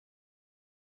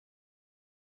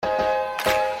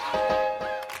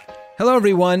Hello,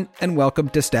 everyone, and welcome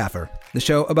to Staffer, the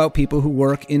show about people who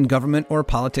work in government or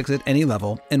politics at any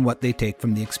level and what they take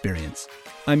from the experience.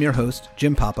 I'm your host,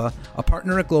 Jim Papa, a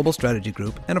partner at Global Strategy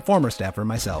Group and a former staffer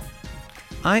myself.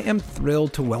 I am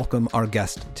thrilled to welcome our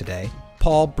guest today,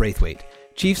 Paul Braithwaite,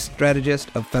 Chief Strategist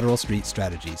of Federal Street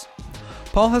Strategies.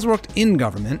 Paul has worked in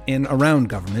government and around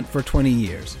government for 20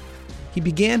 years. He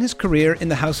began his career in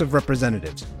the House of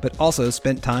Representatives, but also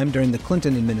spent time during the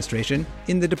Clinton administration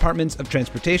in the Departments of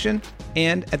Transportation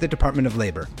and at the Department of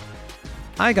Labor.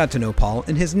 I got to know Paul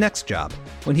in his next job,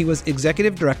 when he was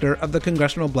Executive Director of the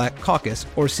Congressional Black Caucus,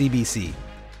 or CBC.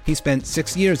 He spent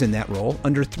 6 years in that role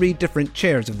under 3 different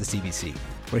chairs of the CBC,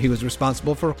 where he was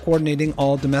responsible for coordinating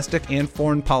all domestic and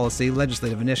foreign policy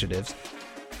legislative initiatives.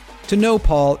 To know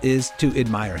Paul is to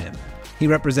admire him. He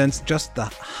represents just the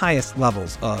highest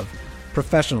levels of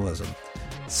professionalism,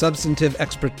 substantive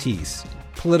expertise,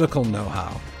 political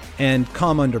know-how, and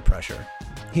calm under pressure.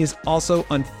 He is also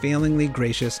unfailingly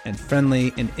gracious and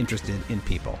friendly and interested in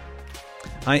people.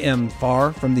 I am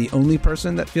far from the only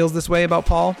person that feels this way about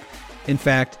Paul. In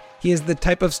fact, he is the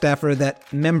type of staffer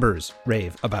that members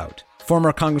rave about.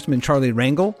 Former Congressman Charlie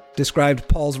Rangel described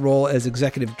Paul's role as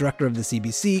executive director of the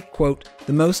CBC, quote,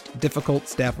 the most difficult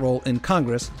staff role in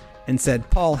Congress, and said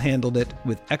Paul handled it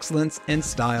with excellence and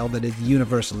style that is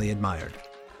universally admired.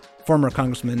 Former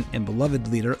Congressman and beloved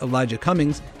leader Elijah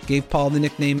Cummings gave Paul the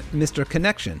nickname Mr.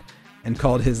 Connection and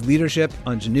called his leadership,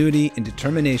 ingenuity, and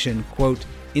determination, quote,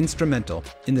 instrumental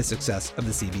in the success of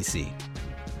the CBC.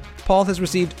 Paul has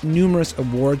received numerous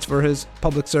awards for his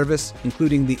public service,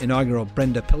 including the inaugural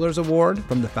Brenda Pillars Award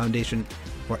from the Foundation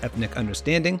for Ethnic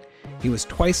Understanding. He was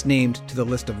twice named to the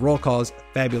list of Roll Call's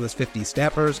Fabulous 50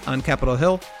 Staffers on Capitol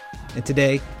Hill, and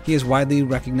today he is widely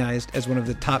recognized as one of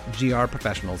the top GR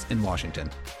professionals in Washington.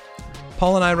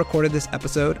 Paul and I recorded this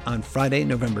episode on Friday,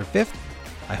 November 5th.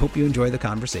 I hope you enjoy the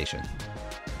conversation.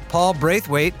 Paul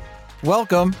Braithwaite,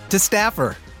 welcome to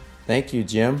Staffer. Thank you,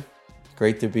 Jim.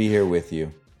 Great to be here with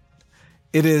you.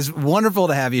 It is wonderful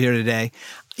to have you here today.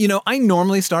 You know, I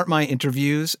normally start my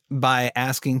interviews by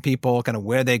asking people kind of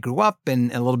where they grew up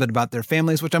and a little bit about their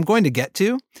families, which I'm going to get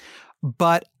to.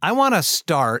 But I want to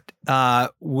start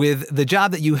with the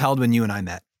job that you held when you and I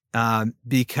met,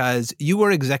 because you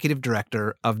were executive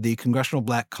director of the Congressional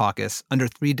Black Caucus under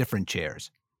 3 different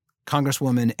chairs.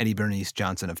 Congresswoman Eddie Bernice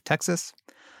Johnson of Texas,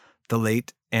 the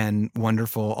late and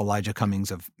wonderful Elijah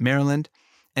Cummings of Maryland,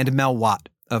 and Mel Watt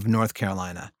of North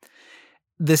Carolina.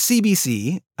 The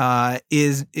CBC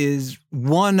is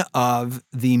one of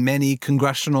the many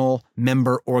congressional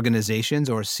member organizations,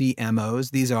 or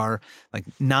CMOs. These are like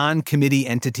non-committee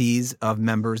entities of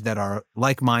members that are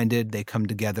like-minded. They come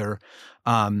together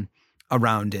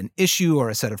around an issue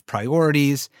or a set of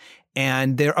priorities,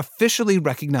 and they're officially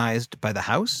recognized by the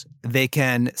House. They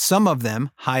can, some of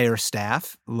them, hire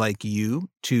staff like you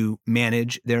to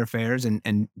manage their affairs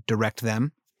and direct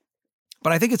them.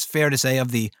 But I think it's fair to say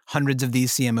of the hundreds of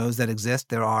these CMOs that exist,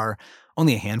 there are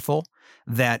only a handful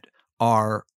that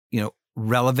are,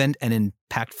 relevant and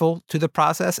impactful to the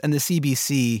process. And the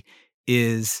CBC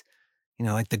is,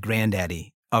 like the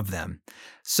granddaddy of them.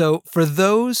 So for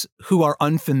those who are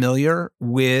unfamiliar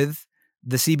with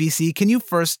the CBC, can you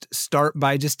first start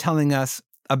by just telling us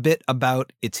a bit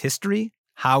about its history,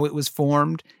 how it was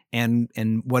formed, and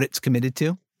what it's committed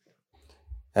to?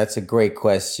 That's a great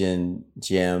question,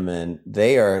 Jim. And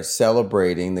they are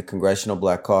celebrating the Congressional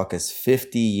Black Caucus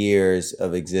 50 years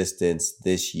of existence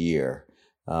this year.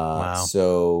 Wow.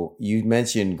 So you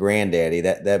mentioned granddaddy.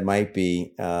 That might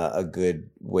be a good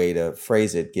way to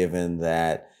phrase it, given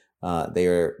that they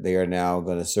are now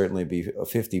going to certainly be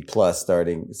 50 plus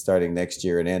starting next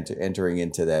year and entering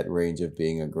into that range of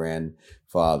being a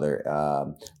grandfather.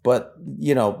 But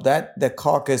that the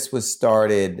caucus was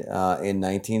started in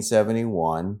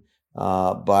 1971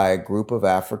 by a group of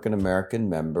African American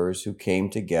members who came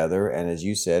together and, as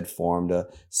you said, formed a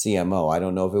CMO. I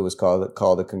don't know if it was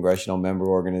called a Congressional Member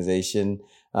Organization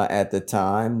at the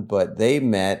time, but they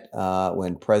met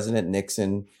when President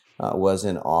Nixon was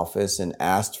in office and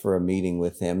asked for a meeting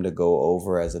with him to go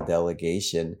over as a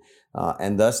delegation,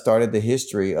 and thus started the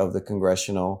history of the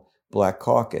Congressional Black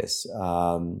Caucus.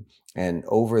 And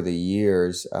over the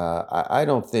years, I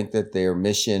don't think that their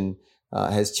mission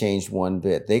has changed one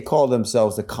bit. They call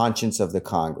themselves the conscience of the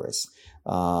Congress.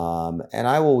 And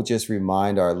I will just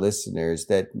remind our listeners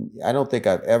that I don't think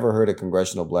I've ever heard a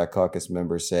Congressional Black Caucus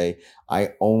member say, I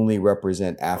only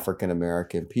represent African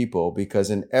American people, because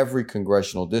in every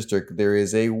congressional district, there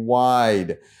is a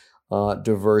wide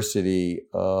diversity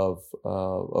of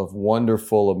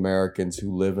wonderful Americans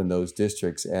who live in those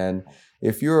districts. And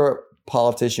if you're a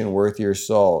politician worth your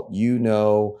salt, you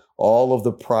know all of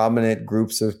the prominent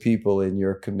groups of people in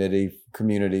your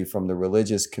community, from the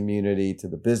religious community to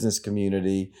the business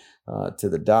community, to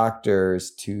the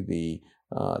doctors, to the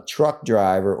truck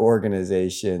driver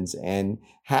organizations, and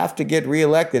have to get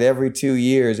reelected every 2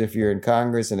 years if you're in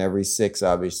Congress, and every 6,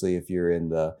 obviously, if you're in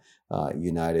the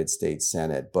United States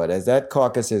Senate. But as that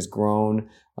caucus has grown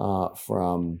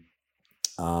from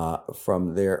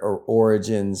their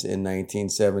origins in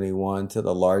 1971 to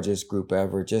the largest group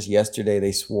ever, just yesterday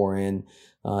they swore in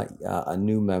a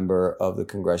new member of the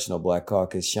Congressional Black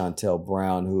Caucus, Shontel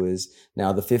Brown, who is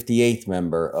now the 58th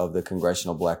member of the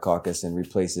Congressional Black Caucus and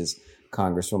replaces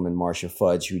Congresswoman Marcia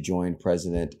Fudge, who joined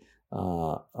President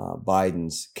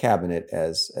Biden's cabinet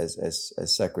as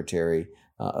Secretary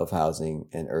of Housing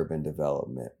and Urban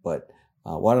Development. But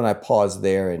why don't I pause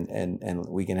there and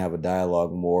we can have a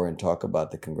dialogue more and talk about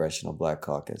the Congressional Black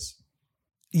Caucus.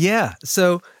 Yeah.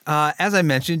 So as I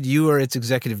mentioned, you are its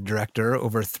executive director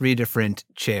over 3 different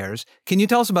chairs. Can you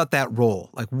tell us about that role?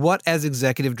 Like, what as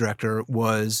executive director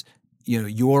was,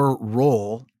 your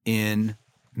role in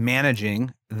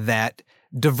managing that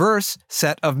diverse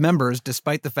set of members,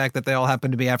 despite the fact that they all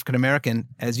happen to be African American?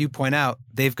 As you point out,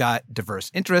 they've got diverse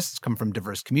interests, come from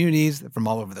diverse communities from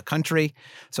all over the country.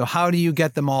 So how do you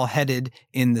get them all headed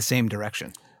in the same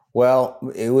direction? Well,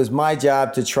 it was my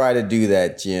job to try to do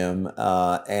that, Jim,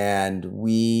 and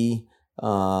we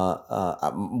were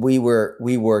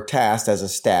tasked as a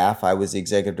staff. I was the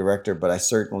executive director, but I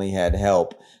certainly had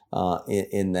help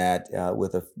in that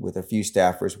with a few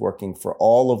staffers working for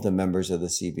all of the members of the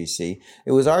CBC.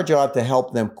 It was our job to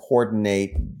help them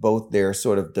coordinate both their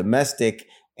sort of domestic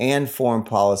and foreign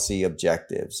policy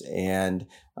objectives. And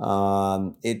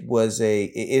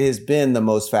it has been the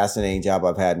most fascinating job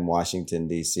I've had in Washington,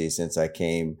 D.C. since I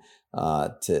came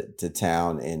to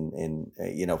town in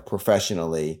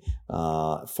professionally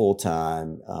full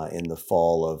time in the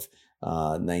fall of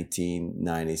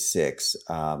 1996.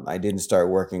 I didn't start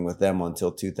working with them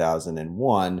until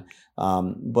 2001.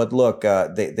 But look,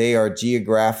 they are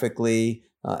geographically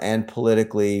and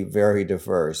politically very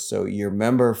diverse. So your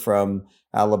member from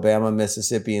Alabama,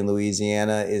 Mississippi, and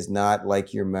Louisiana is not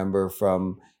like your member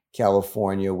from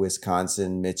California,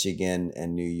 Wisconsin, Michigan,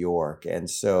 and New York. And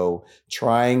so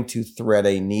trying to thread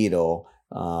a needle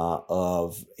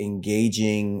of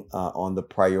engaging on the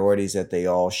priorities that they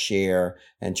all share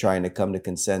and trying to come to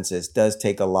consensus does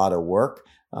take a lot of work.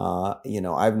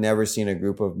 I've never seen a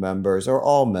group of members, or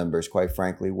all members, quite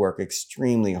frankly, work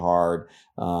extremely hard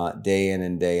day in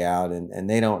and day out, and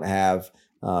they don't have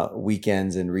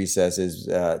weekends and recesses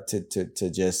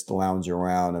to just lounge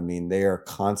around. I mean, they are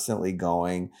constantly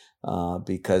going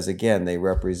because, again, they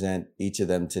represent, each of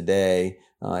them today,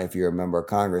 if you're a member of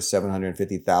Congress,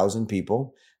 750,000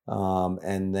 people.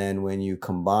 And then when you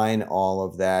combine all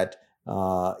of that,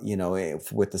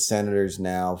 with the senators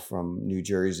now from New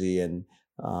Jersey and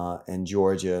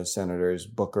Georgia, Senators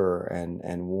Booker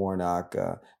and Warnock,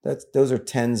 those are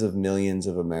tens of millions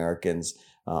of Americans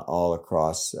all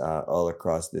across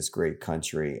this great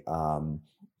country.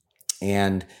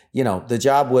 And, the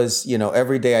job was,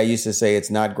 every day I used to say it's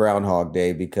not Groundhog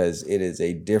Day, because it is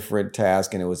a different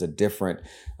task and it was a different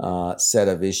set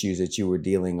of issues that you were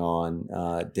dealing on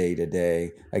day to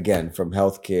day. Again, from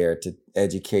healthcare to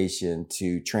education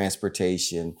to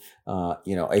transportation.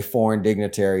 A foreign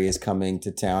dignitary is coming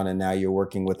to town and now you're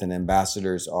working with an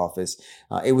ambassador's office.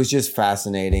 It was just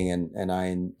fascinating and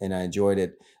I enjoyed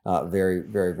it very,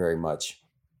 very, very much.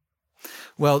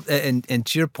 Well, and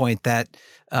to your point that,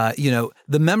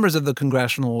 the members of the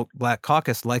Congressional Black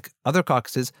Caucus, like other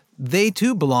caucuses, they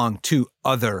too belong to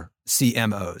other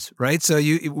CMOs, right? So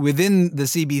within the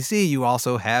CBC, you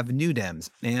also have New Dems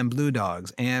and Blue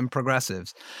Dogs and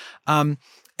progressives. And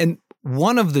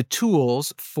one of the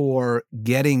tools for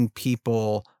getting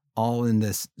people all in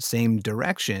this same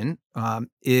direction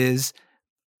is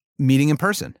meeting in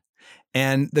person.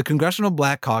 And the Congressional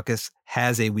Black Caucus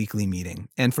has a weekly meeting.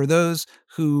 And for those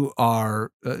who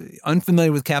are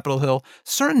unfamiliar with Capitol Hill,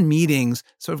 certain meetings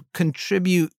sort of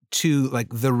contribute to like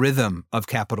the rhythm of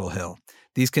Capitol Hill.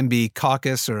 These can be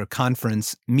caucus or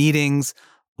conference meetings,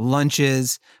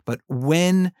 lunches, but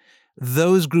when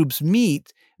those groups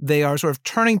meet, they are sort of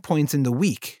turning points in the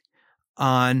week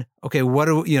on, okay, what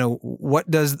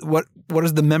is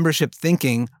the membership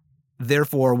thinking?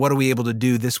 Therefore, what are we able to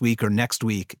do this week or next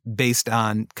week based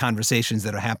on conversations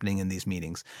that are happening in these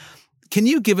meetings? Can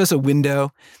you give us a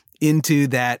window into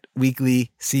that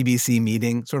weekly CBC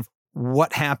meeting, sort of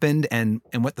what happened and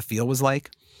what the feel was like?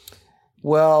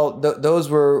 Well, those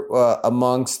were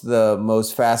amongst the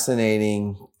most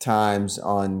fascinating times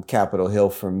on Capitol Hill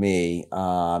for me.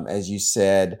 As you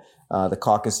said, the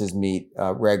caucuses meet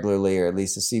regularly, or at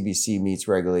least the CBC meets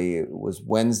regularly. It was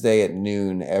Wednesday at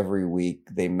noon every week.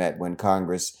 They met when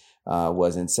Congress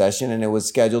was in session, and it was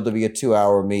scheduled to be a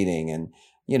 2-hour meeting. And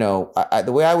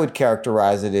the way I would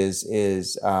characterize it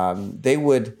is they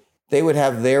would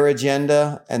have their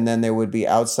agenda, and then there would be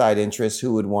outside interests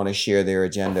who would want to share their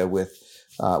agenda with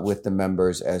the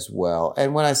members as well.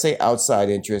 And when I say outside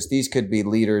interests, these could be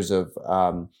leaders of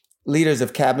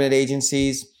cabinet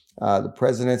agencies, the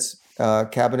president's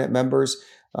cabinet members.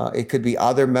 It could be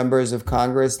other members of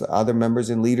Congress, other members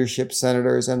in leadership,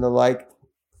 senators and the like,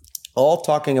 all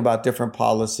talking about different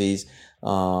policies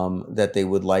that they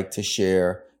would like to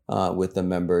share with the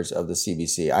members of the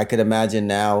CBC. I could imagine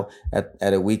now at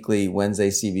a weekly Wednesday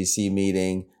CBC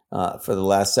meeting, for the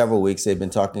last several weeks, they've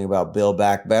been talking about Build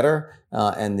Back Better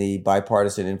and the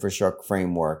bipartisan infrastructure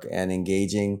framework, and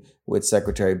engaging with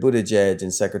Secretary Buttigieg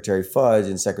and Secretary Fudge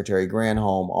and Secretary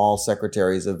Granholm, all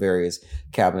secretaries of various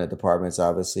cabinet departments.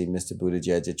 Obviously, Mr.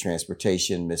 Buttigieg at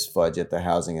Transportation, Ms. Fudge at the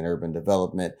Housing and Urban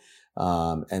Development,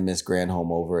 and Ms. Granholm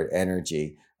over at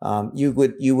Energy. You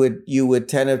would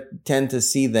tend to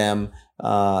see them,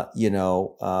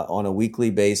 on a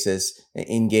weekly basis,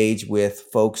 engage with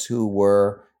folks who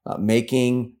were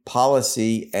making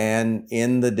policy and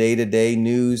in the day-to-day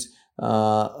news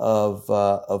of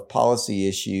policy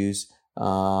issues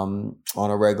on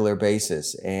a regular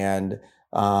basis. And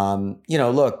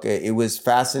look, it was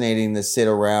fascinating to sit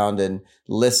around and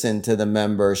listen to the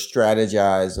members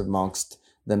strategize amongst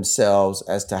themselves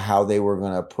as to how they were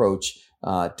going to approach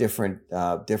different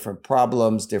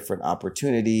problems, different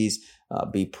opportunities,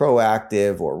 be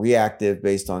proactive or reactive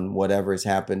based on whatever has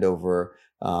happened over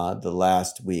the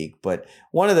last week. But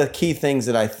one of the key things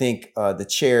that I think the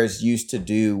chairs used to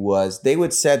do was they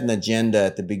would set an agenda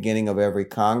at the beginning of every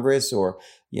Congress, or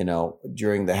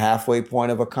during the halfway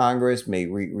point of a Congress, may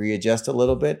readjust a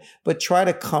little bit, but try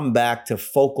to come back to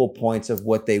focal points of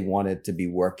what they wanted to be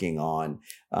working on,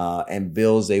 and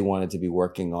bills they wanted to be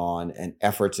working on, and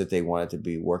efforts that they wanted to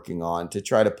be working on, to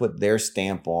try to put their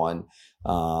stamp on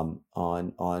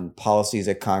policies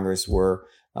that Congress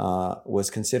was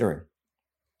considering.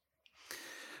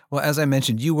 Well, as I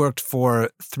mentioned, you worked for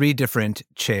 3 different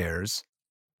chairs,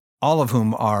 all of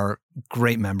whom are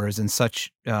great members and such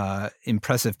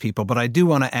impressive people. But I do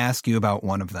want to ask you about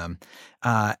one of them,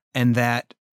 and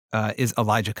that is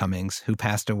Elijah Cummings, who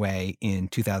passed away in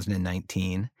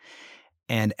 2019.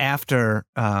 And after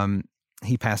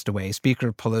he passed away,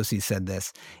 Speaker Pelosi said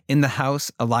this: "In the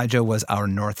House, Elijah was our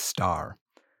North Star.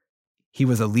 He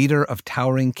was a leader of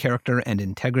towering character and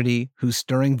integrity, whose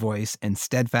stirring voice and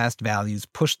steadfast values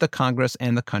pushed the Congress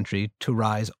and the country to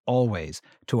rise always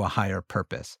to a higher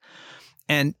purpose."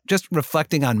 And just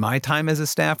reflecting on my time as a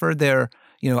staffer there,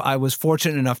 I was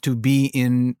fortunate enough to be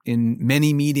in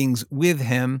many meetings with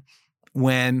him.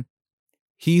 When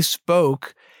he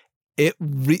spoke, it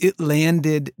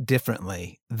landed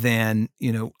differently than,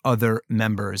 other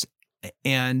members.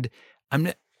 And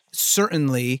I'm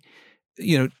certainly,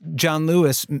 John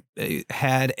Lewis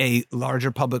had a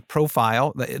larger public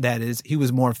profile. That is, he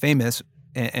was more famous,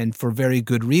 and for very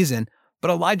good reason.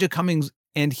 But Elijah Cummings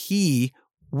and he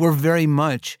were very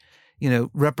much,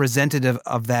 representative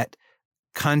of that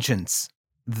conscience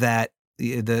that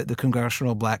the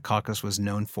Congressional Black Caucus was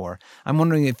known for. I'm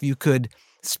wondering if you could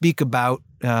speak about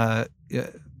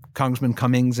Congressman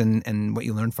Cummings and what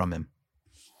you learned from him.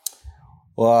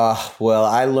 Well,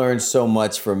 I learned so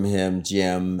much from him,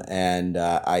 Jim, and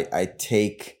I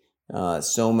take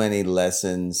so many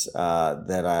lessons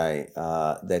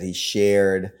that he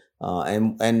shared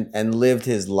and lived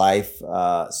his life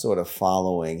sort of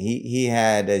following. He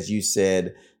had, as you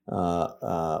said,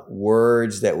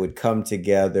 words that would come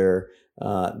together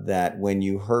that when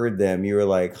you heard them, you were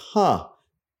like, "Huh,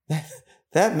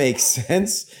 that makes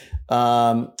sense."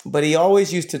 But he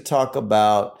always used to talk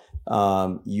about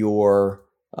your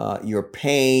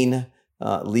pain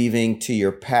leading to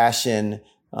your passion,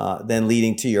 then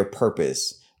leading to your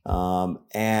purpose.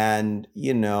 And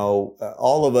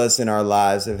all of us in our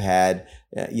lives have had,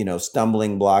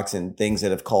 stumbling blocks and things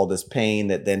that have called us pain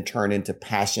that then turn into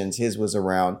passions. His was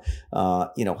around,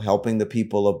 helping the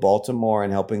people of Baltimore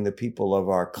and helping the people of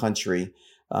our country,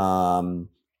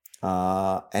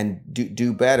 and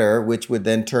do better, which would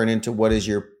then turn into what is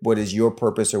your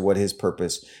purpose, or what his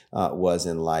purpose was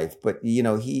in life. But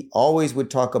he always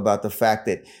would talk about the fact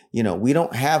that we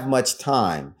don't have much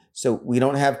time, so we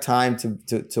don't have time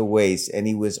to waste. And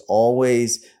he was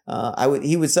always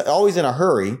he was always in a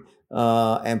hurry,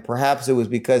 and perhaps it was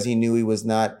because he knew he was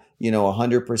not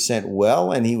 100%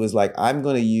 well. And he was like, I'm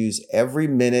going to use every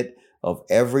minute of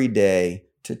every day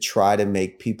to try to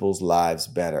make people's lives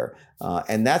better.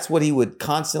 And that's what he would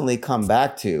constantly come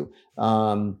back to.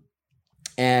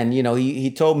 And,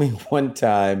 he told me one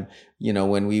time,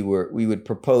 when we would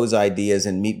propose ideas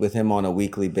and meet with him on a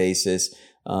weekly basis,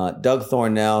 Doug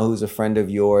Thornell, who's a friend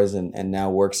of yours and now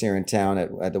works here in town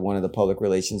at one of the public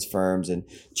relations firms, and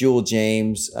Jewel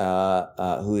James,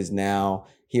 who is now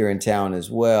here in town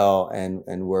as well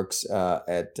and works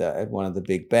at one of the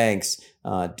big banks,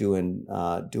 doing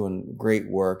great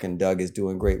work, and Doug is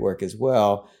doing great work as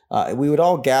well. We would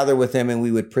all gather with him and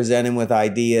we would present him with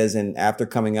ideas. And after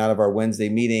coming out of our Wednesday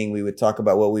meeting, we would talk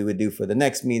about what we would do for the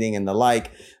next meeting and the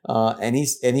like. I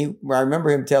remember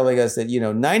him telling us that,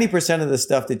 90% of the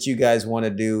stuff that you guys want to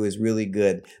do is really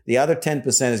good. The other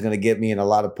 10% is going to get me in a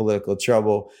lot of political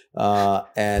trouble.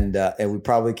 And we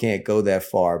probably can't go that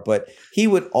far, but he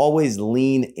would always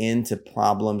lean into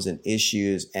problems and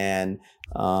issues. And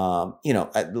there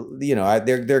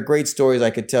are great stories I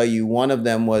could tell you. One of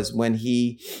them was when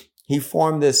he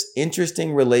formed this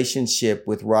interesting relationship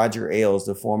with Roger Ailes,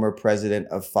 the former president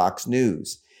of Fox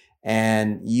News.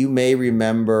 And you may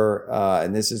remember,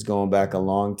 and this is going back a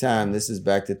long time. This is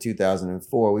back to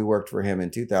 2004. We worked for him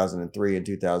in 2003 and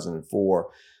 2004.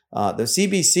 The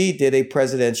CBC did a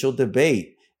presidential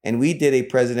debate, and we did a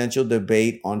presidential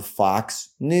debate on Fox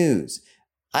News.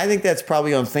 I think that's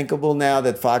probably unthinkable now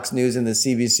that Fox News and the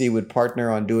CBC would partner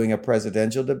on doing a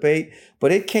presidential debate,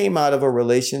 but it came out of a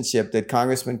relationship that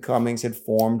Congressman Cummings had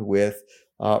formed with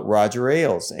Roger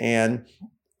Ailes. And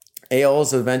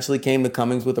Ailes eventually came to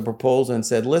Cummings with a proposal and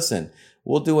said, listen,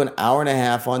 we'll do an hour and a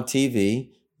half on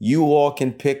TV. You all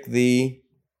can pick the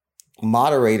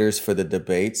moderators for the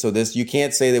debate. So you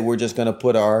can't say that we're just going to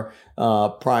put our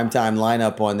primetime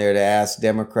lineup on there to ask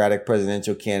Democratic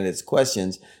presidential candidates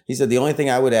questions. He said, the only thing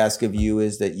I would ask of you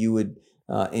is that you would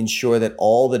ensure that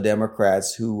all the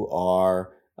Democrats who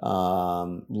are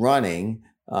running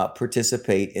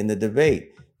participate in the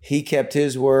debate. He kept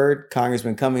his word.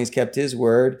 Congressman Cummings kept his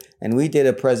word. And we did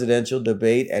a presidential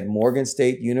debate at Morgan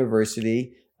State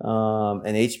University, an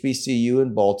HBCU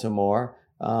in Baltimore.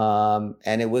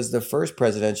 And it was the first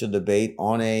presidential debate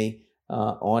on an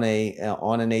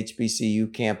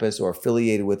HBCU campus or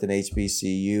affiliated with an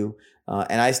HBCU.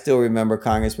 And I still remember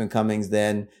Congressman Cummings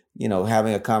then,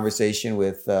 having a conversation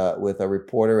with a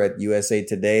reporter at USA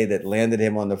Today that landed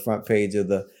him on the front page of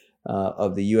the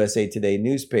USA Today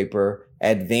newspaper,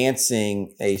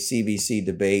 advancing a CBC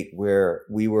debate where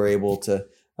we were able to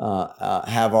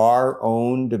have our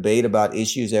own debate about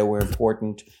issues that were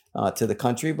important to the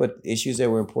country, but issues that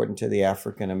were important to the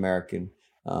African American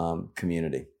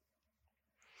community.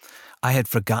 I had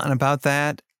forgotten about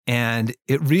that, and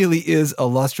it really is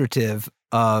illustrative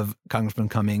of Congressman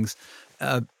Cummings,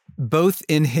 both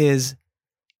in his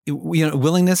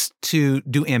willingness to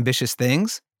do ambitious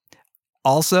things.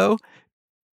 Also,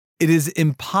 it is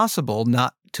impossible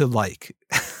not to like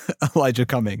Elijah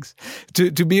Cummings.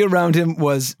 To be around him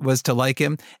was to like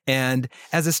him. And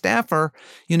as a staffer,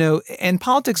 and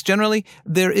politics generally,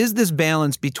 there is this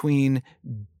balance between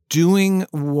doing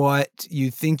what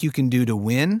you think you can do to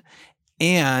win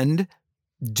and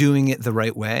doing it the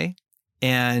right way.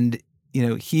 And,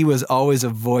 he was always a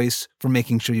voice for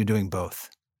making sure you're doing both,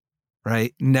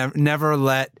 right? Never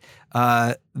let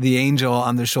the angel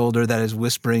on the shoulder that is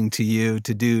whispering to you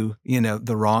to do,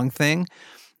 the wrong thing.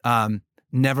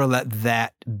 Never let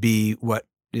that be what,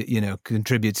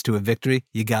 contributes to a victory.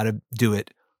 You got to do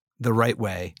it the right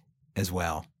way as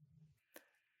well.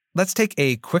 Let's take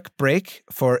a quick break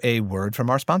for a word from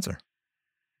our sponsor.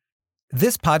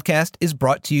 This podcast is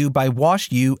brought to you by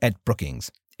Wash U at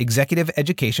Brookings, executive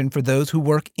education for those who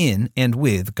work in and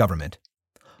with government.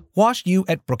 Wash U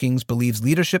at Brookings believes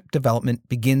leadership development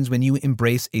begins when you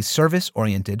embrace a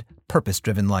service-oriented,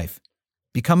 purpose-driven life.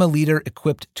 Become a leader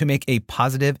equipped to make a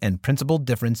positive and principled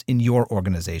difference in your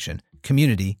organization,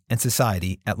 community, and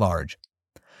society at large.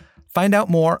 Find out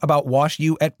more about Wash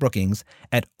U at Brookings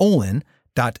at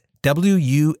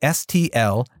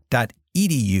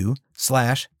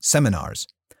olin.wustl.edu/seminars.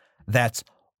 That's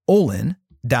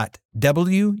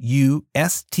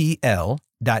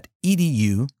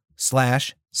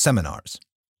olin.wustl.edu/seminars.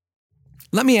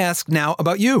 Let me ask now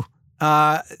about you.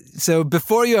 So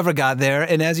before you ever got there,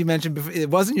 and as you mentioned, it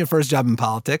wasn't your first job in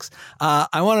politics.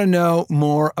 I want to know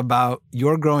more about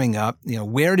your growing up.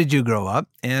 Where did you grow up,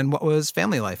 and what was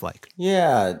family life like?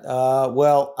 Yeah,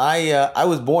 well, I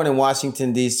was born in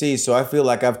Washington, D.C., so I feel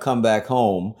like I've come back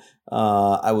home.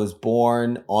 I was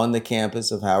born on the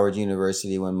campus of Howard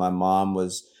University when my mom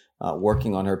was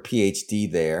working on her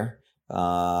PhD there.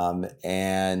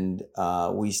 And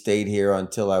we stayed here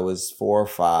until I was 4 or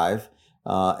 5.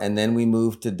 And then we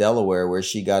moved to Delaware, where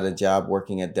she got a job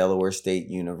working at Delaware State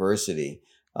University.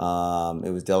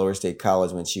 It was Delaware State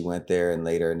College when she went there, and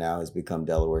later now has become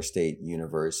Delaware State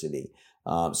University.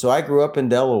 So I grew up in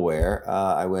Delaware.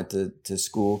 I went to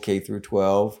school K through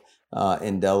 12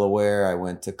 in Delaware. I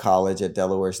went to college at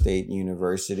Delaware State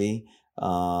University.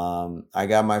 I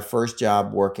got my first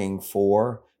job working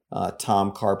for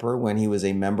Tom Carper when he was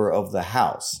a member of the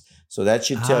House. So that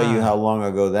should tell you how long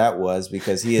ago that was,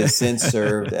 because he has since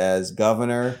served as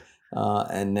governor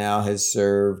and now has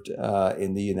served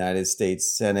in the United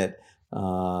States Senate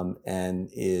and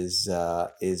is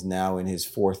now in his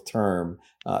 4th term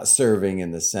serving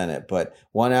in the Senate. But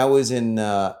when I was in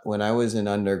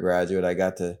undergraduate, I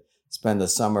got to spend the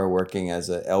summer working as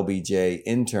a LBJ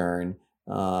intern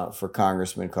for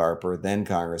Congressman Carper, then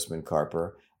Congressman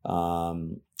Carper.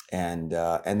 And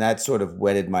that sort of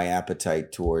whetted my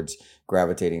appetite towards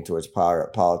gravitating towards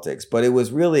politics. But it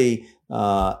was really, in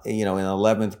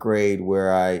 11th grade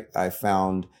where I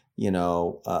found,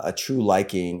 a true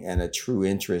liking and a true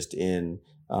interest in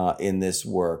this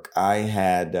work. I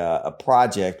had a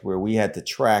project where we had to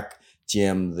track,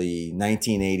 Jim, the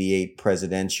 1988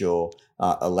 presidential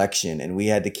election, and we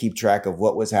had to keep track of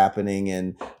what was happening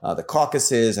in the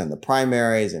caucuses and the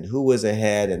primaries and who was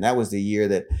ahead. And that was the year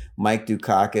that Mike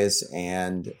Dukakis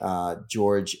and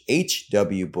George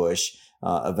H.W. Bush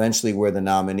eventually were the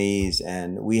nominees,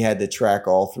 and we had to track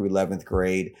all through 11th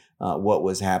grade what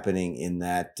was happening in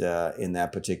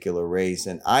that particular race.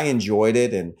 And I enjoyed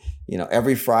it. And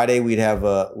every Friday we'd have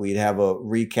a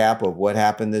recap of what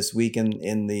happened this week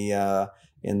in the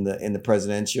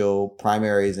presidential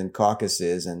primaries and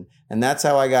caucuses. And that's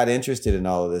how I got interested in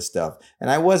all of this stuff.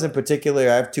 And I wasn't particularly,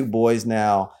 I have 2 boys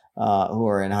now who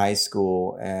are in high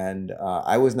school, and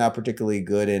I was not particularly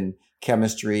good in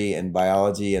chemistry and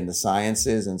biology and the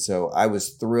sciences. And so I was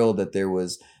thrilled that there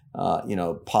was,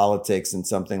 politics and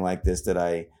something like this that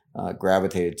I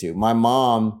gravitated to. My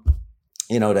mom,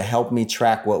 to help me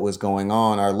track what was going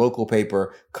on, our local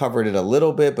paper covered it a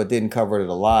little bit, but didn't cover it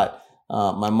a lot.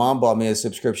 My mom bought me a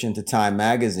subscription to Time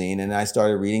Magazine, and I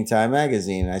started reading Time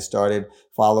Magazine, and I started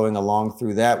following along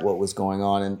through that, what was going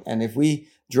on. And if we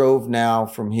drove now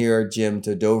from here, Jim,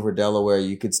 to Dover, Delaware,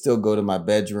 you could still go to my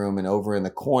bedroom, and over in the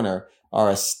corner are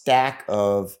a stack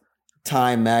of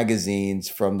Time magazines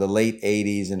from the late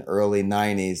 80s and early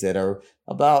 90s that are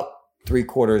about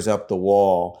 3/4 up the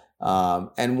wall.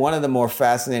 And one of the more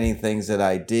fascinating things that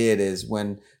I did is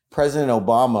when President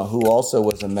Obama, who also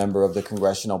was a member of the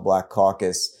Congressional Black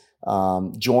Caucus,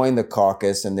 joined the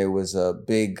caucus, and there was a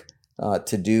big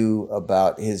to-do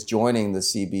about his joining the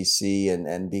CBC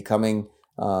and becoming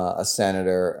a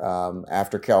senator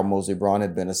after Carol Moseley Braun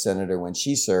had been a senator when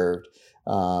she served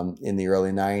in the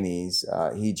early 90s.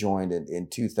 He joined in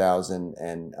 2000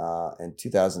 and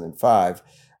 2005.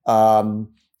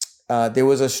 There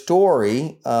was a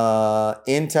story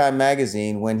in Time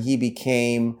Magazine when he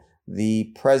became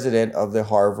the president of the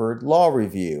Harvard Law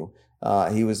Review.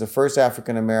 He was the first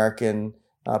African-American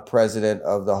president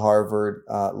of the Harvard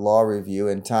Law Review,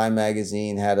 and Time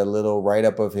Magazine had a little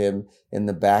write-up of him in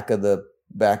the back of the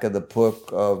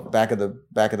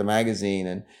magazine.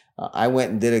 And I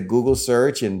went and did a Google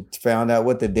search and found out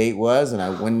what the date was.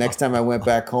 And next time I went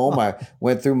back home, I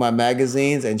went through my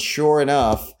magazines, and sure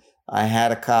enough, I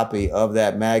had a copy of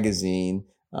that magazine.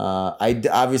 I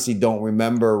obviously don't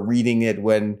remember reading it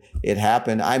when it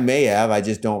happened. I may have, I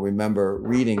just don't remember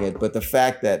reading it. But the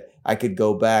fact that I could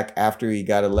go back after he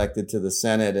got elected to the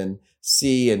Senate and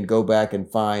see and go back and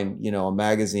find, a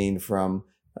magazine from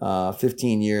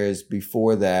 15 years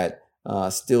before that,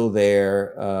 still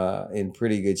there in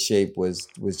pretty good shape was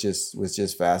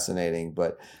just fascinating.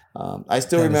 But I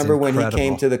still remember when he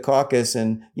came to the caucus,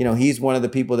 and he's one of the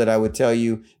people that I would tell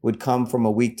you would come from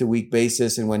a week to week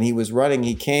basis. And when he was running,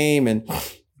 he came and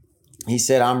he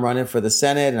said, "I'm running for the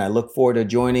Senate, and I look forward to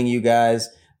joining you guys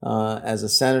as a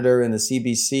senator in the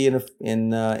CBC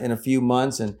in a few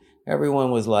months." And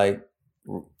everyone was like,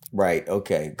 "Right,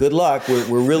 okay, good luck.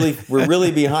 We're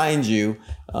really behind you,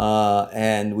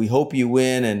 and we hope you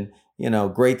win.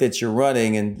 And great that you're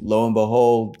running." And lo and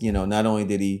behold, not only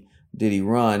did he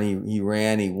run, he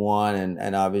ran, he won,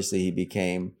 and obviously he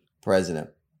became president.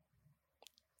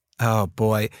 Oh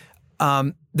boy,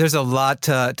 there's a lot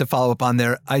to follow up on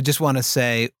there. I just want to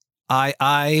say,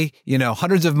 I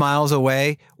hundreds of miles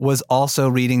away was also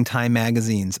reading Time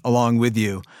magazines along with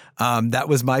you. That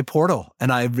was my portal,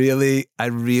 and I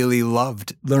really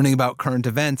loved learning about current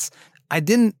events. I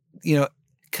didn't,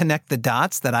 connect the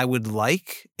dots that I would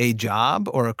like a job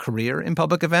or a career in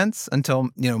public events until,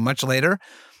 much later.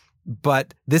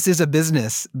 But this is a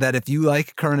business that if you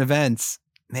like current events,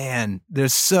 man,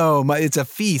 there's so much, it's a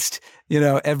feast,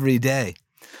 every day.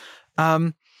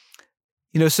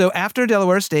 So after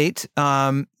Delaware State,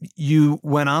 you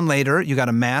went on later, you got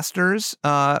a master's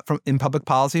in public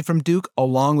policy from Duke,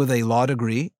 along with a law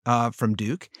degree from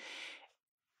Duke.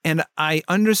 And I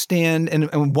understand,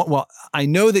 I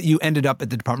know that you ended up at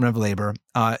the Department of Labor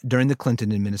during the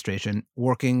Clinton administration,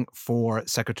 working for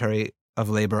Secretary of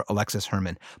Labor Alexis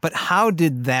Herman. But how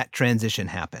did that transition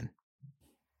happen?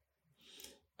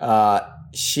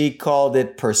 She called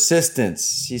it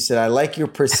persistence. She said, "I like your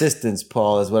persistence,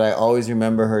 Paul," is what I always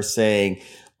remember her saying.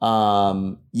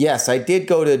 Yes, I did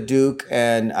go to Duke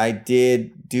and I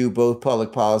did do both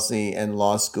public policy and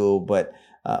law school. But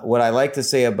what I like to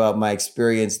say about my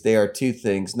experience there are two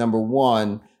things. Number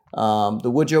one,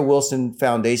 the Woodrow Wilson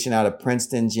Foundation out of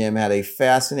Princeton, Jim, had a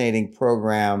fascinating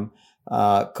program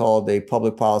called a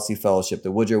Public Policy Fellowship,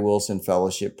 the Woodrow Wilson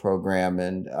Fellowship Program.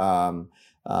 And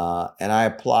I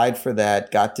applied for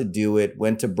that, got to do it,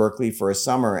 went to Berkeley for a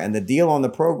summer. And the deal on the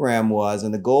program was,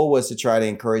 and the goal was to try to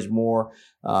encourage more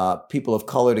people of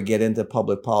color to get into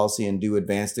public policy and do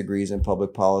advanced degrees in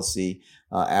public policy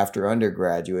after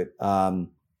undergraduate.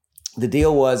 The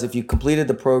deal was if you completed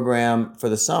the program for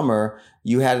the summer,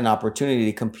 you had an opportunity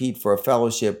to compete for a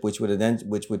fellowship, which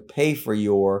would pay for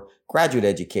your graduate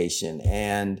education.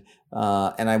 And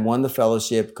I won the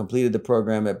fellowship, completed the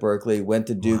program at Berkeley, went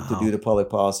to Duke to do the public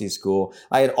policy school.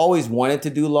 I had always wanted to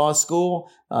do law school,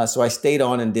 so I stayed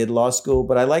on and did law school.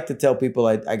 But I like to tell people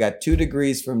I got 2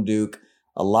 degrees from Duke,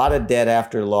 a lot of debt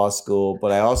after law school,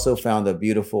 but I also found a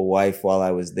beautiful wife while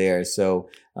I was there. So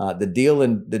the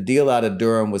deal out of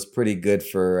Durham was pretty good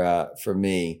for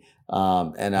me.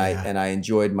 I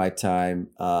enjoyed my time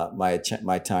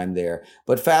my time there.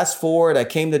 But fast forward, I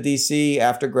came to DC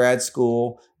after grad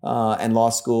school and law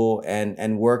school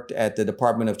and worked at the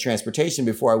Department of Transportation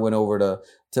before I went over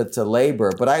to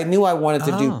labor. But I knew I wanted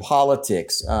to do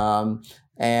politics.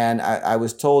 And I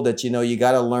was told that, you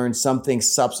got to learn something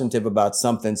substantive about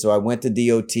something. So I went to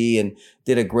DOT and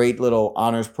did a great little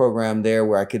honors program there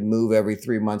where I could move every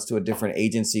 3 months to a different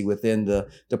agency within the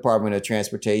Department of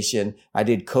Transportation. I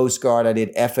did Coast Guard, I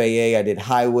did FAA, I did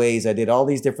highways, I did all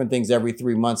these different things every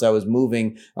 3 months. I was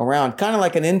moving around, kind of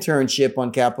like an internship on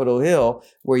Capitol Hill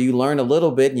where you learn a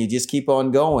little bit and you just keep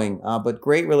on going. But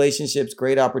great relationships,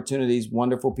 great opportunities,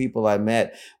 wonderful people I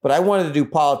met. But I wanted to do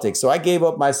politics. So I gave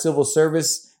up my civil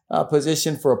service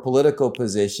position for a political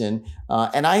position.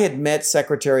 And I had met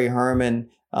Secretary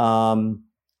Herman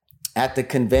at the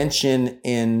convention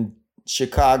in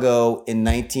Chicago in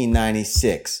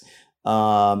 1996.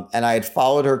 And I had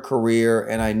followed her career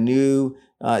and I knew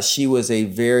she was a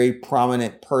very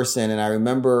prominent person. And I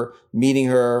remember meeting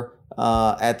her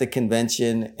at the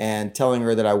convention and telling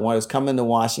her that I was coming to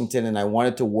Washington and I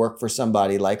wanted to work for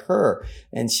somebody like her.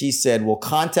 And she said, well,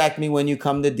 contact me when you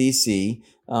come to DC.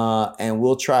 And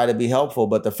we'll try to be helpful.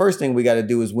 But the first thing we got to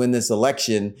do is win this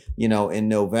election, in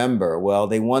November. Well,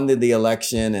 they won the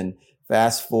election and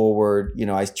fast forward,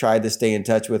 I tried to stay in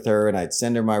touch with her and I'd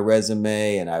send her my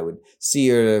resume and I would see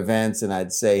her at events and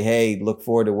I'd say, hey, look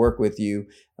forward to work with you.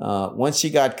 Once she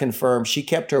got confirmed, she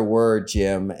kept her word,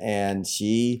 Jim, and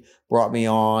she brought me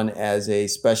on as a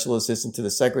special assistant to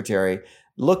the secretary.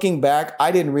 Looking back,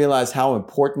 I didn't realize how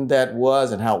important that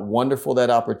was and how wonderful that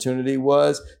opportunity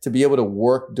was to be able to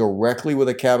work directly with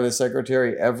a cabinet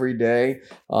secretary every day.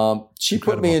 She Incredible.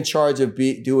 Put me in charge of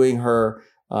doing her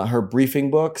briefing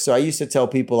book. So I used to tell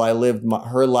people I lived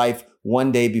her life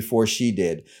one day before she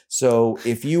did. So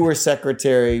if you were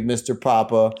secretary, Mr.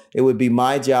 Papa, it would be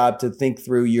my job to think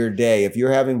through your day. If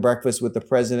you're having breakfast with the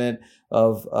president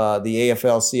of the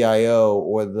AFL-CIO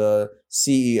or the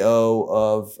CEO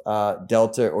of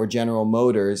Delta or General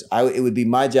Motors, it would be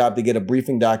my job to get a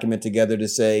briefing document together to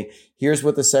say, here are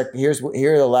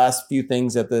the last few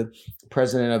things that the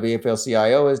president of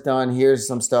AFL-CIO has done. Here's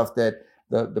some stuff that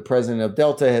the president of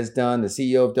Delta has done, the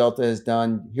CEO of Delta has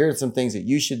done. Here are some things that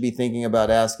you should be thinking about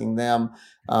asking them.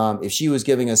 If she was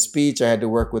giving a speech, I had to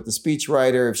work with the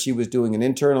speechwriter. If she was doing an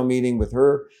internal meeting with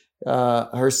her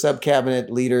sub-cabinet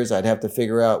leaders, I'd have to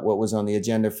figure out what was on the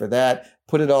agenda for that,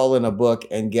 put it all in a book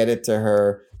and get it to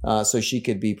her so she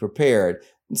could be prepared.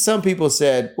 And some people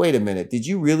said, wait a minute, did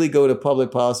you really go to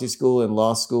public policy school and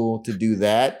law school to do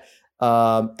that?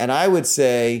 And I would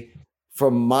say,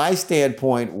 from my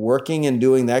standpoint, working and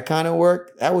doing that kind of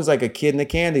work, that was like a kid in a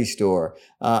candy store.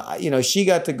 She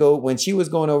got to go, when she was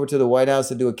going over to the White House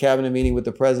to do a cabinet meeting with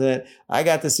the president, I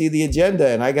got to see the agenda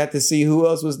and I got to see who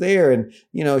else was there. And,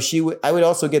 I would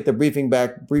also get the briefing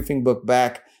book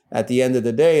back at the end of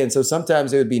the day. And so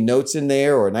sometimes there would be notes in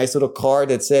there or a nice little card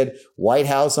that said White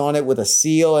House on it with a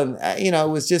seal. And, it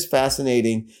was just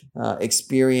fascinating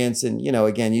experience. And,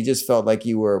 again, you just felt like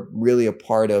you were really a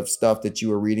part of stuff that you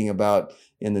were reading about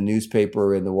in the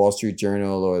newspaper, in the Wall Street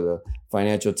Journal or the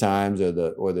Financial Times or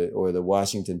the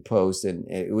Washington Post. And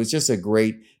it was just a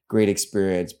great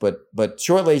experience. But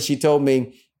shortly she told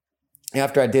me,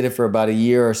 after I did it for about a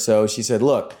year or so, she said,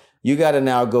 look, you got to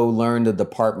now go learn the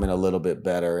department a little bit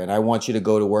better. And I want you to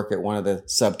go to work at one of the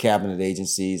sub-cabinet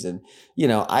agencies. And,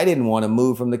 I didn't want to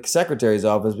move from the secretary's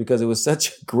office because it was such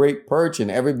a great perch and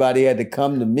everybody had to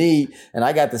come to me and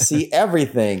I got to see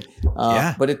everything.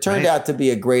 But it turned out to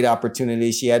be a great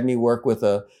opportunity. She had me work with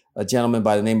a gentleman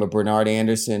by the name of Bernard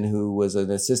Anderson, who was an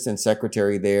assistant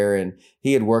secretary there. And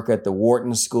he had worked at the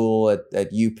Wharton School at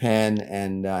UPenn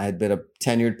and had been a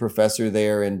tenured professor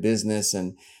there in business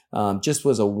and just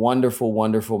was a wonderful,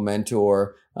 wonderful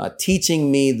mentor,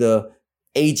 teaching me the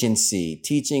agency,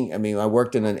 I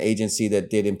worked in an agency that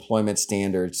did employment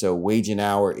standards, so wage and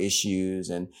hour issues.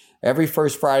 And every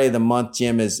first Friday of the month,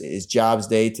 Jim, is Jobs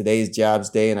Day. Today is Jobs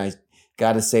Day. And I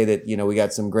got to say that, we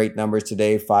got some great numbers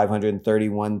today,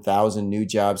 531,000 new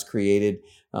jobs created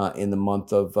in the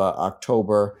month of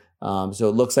October. So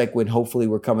it looks like hopefully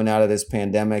we're coming out of this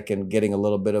pandemic and getting a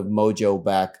little bit of mojo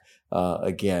back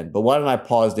again. But why don't I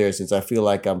pause there since I feel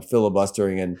like I'm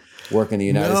filibustering and working the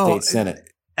United States Senate.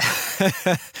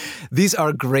 These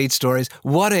are great stories.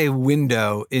 What a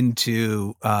window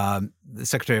into the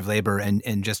Secretary of Labor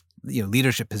and just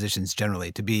leadership positions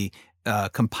generally to be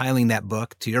compiling that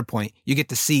book. To your point, you get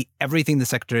to see everything the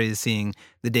Secretary is seeing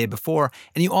the day before,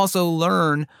 and you also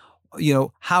learn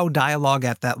how dialogue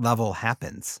at that level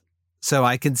happens. So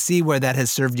I can see where that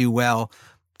has served you well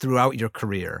throughout your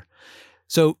career.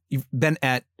 So you've been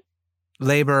at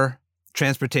Labor,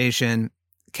 Transportation,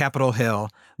 Capitol Hill.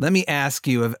 Let me ask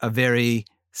you a very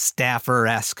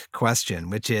staffer-esque question,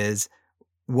 which is,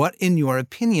 what, in your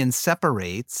opinion,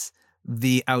 separates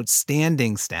the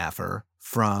outstanding staffer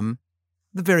from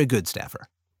the very good staffer?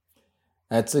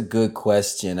 That's a good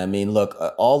question. Look,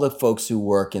 all the folks who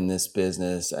work in this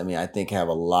business, I think have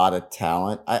a lot of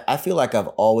talent. I feel like I've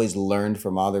always learned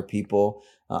from other people.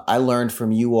 I learned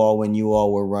from you all when you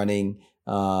all were running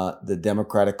the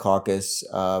Democratic caucus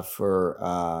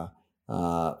for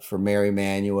Mayor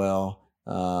Emanuel,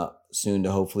 soon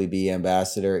to hopefully be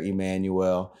Ambassador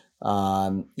Emanuel.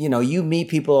 You meet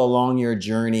people along your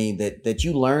journey that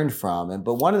you learned from.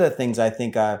 But one of the things I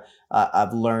think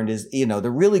I've learned is,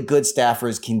 the really good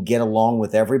staffers can get along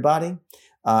with everybody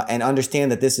and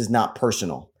understand that this is not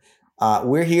personal.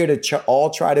 We're here to all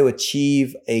try to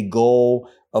achieve a goal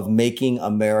of making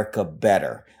America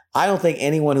better. I don't think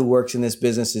anyone who works in this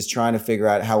business is trying to figure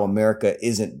out how America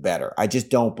isn't better. I just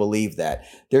don't believe that.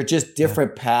 They're just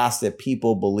different paths that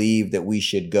people believe that we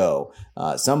should go.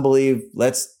 Some believe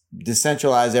let's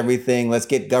decentralize everything. Let's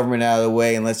get government out of the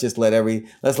way and let's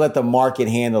let the market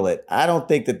handle it. I don't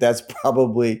think that that's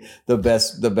probably the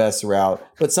best route,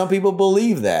 but some people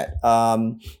believe that.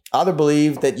 Others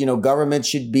believe that, government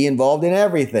should be involved in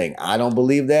everything. I don't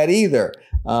believe that either.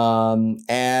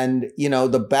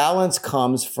 The balance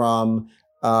comes from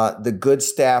the good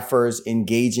staffers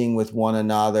engaging with one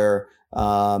another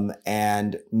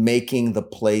and making the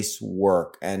place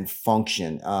work and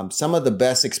function. Some of the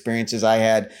best experiences I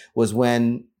had was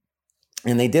when,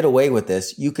 and they did away with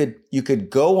this, you could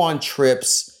go on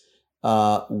trips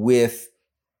with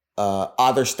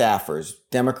other staffers,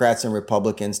 Democrats and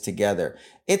Republicans together.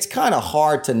 It's kind of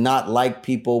hard to not like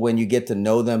people when you get to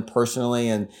know them personally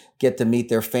and get to meet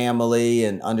their family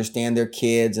and understand their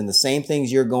kids and the same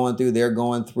things you're going through, they're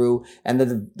going through, and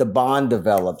the bond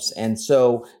develops. And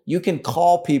so you can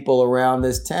call people around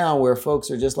this town where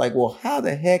folks are just like, well, how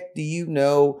the heck do you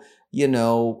know,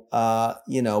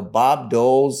 Bob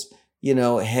Dole's,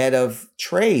 head of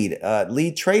trade,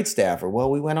 lead trade staffer?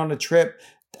 Well, we went on a trip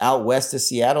out west of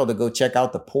Seattle to go check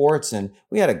out the ports. And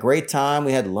we had a great time.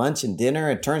 We had lunch and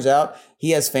dinner. It turns out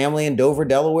he has family in Dover,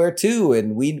 Delaware too.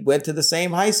 And we went to the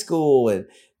same high school. And,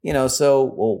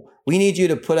 we need you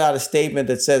to put out a statement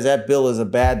that says that bill is a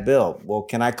bad bill. Well,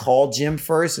 can I call Jim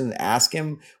first and ask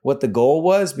him what the goal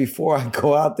was before I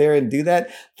go out there and do that?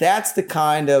 That's the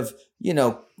kind of,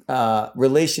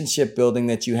 relationship building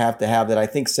that you have to have that I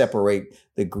think separate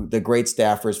the great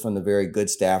staffers from the very good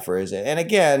staffers. And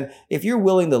again, if you're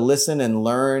willing to listen and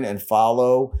learn and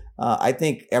follow, I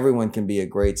think everyone can be a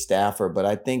great staffer. But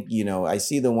I think, I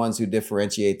see the ones who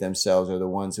differentiate themselves are the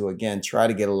ones who, again, try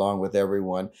to get along with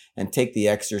everyone and take the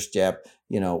extra step,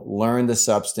 learn the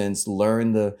substance,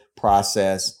 learn the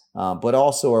process. But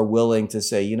also are willing to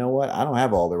say, you know what, I don't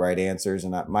have all the right answers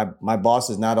and my boss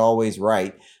is not always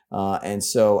right. And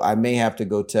so I may have to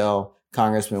go tell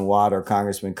Congressman Watt or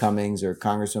Congressman Cummings or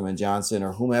Congresswoman Johnson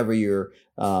or whomever your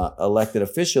elected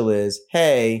official is,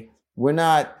 hey, we're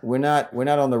not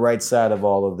on the right side of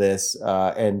all of this.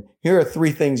 And here are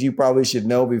 3 things you probably should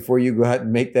know before you go out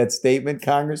and make that statement,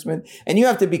 Congressman. And you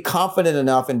have to be confident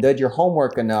enough and did your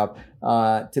homework enough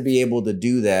to be able to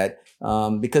do that.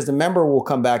 Because the member will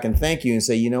come back and thank you and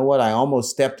say, you know what, I almost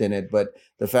stepped in it, but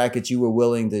the fact that you were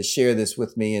willing to share this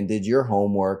with me and did your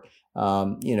homework,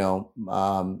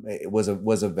 it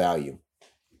was of value.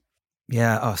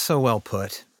 Yeah. Oh, so well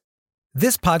put.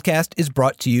 This podcast is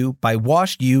brought to you by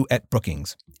Wash U at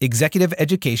Brookings, executive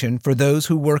education for those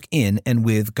who work in and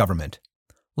with government.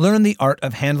 Learn the art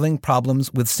of handling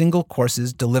problems with single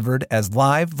courses delivered as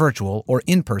live, virtual, or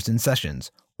in-person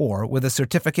sessions, or with a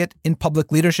certificate in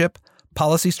public leadership,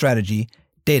 policy strategy,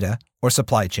 data, or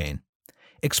supply chain.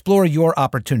 Explore your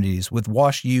opportunities with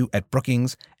Wash U at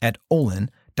Brookings at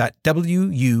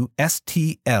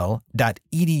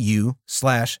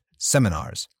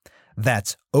olin.wustl.edu/seminars.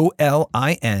 That's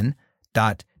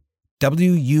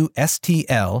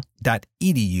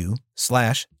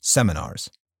olin.wustl.edu/seminars.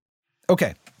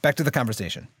 Okay, back to the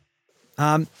conversation.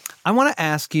 I want to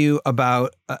ask you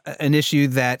about an issue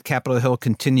that Capitol Hill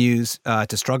continues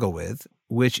to struggle with,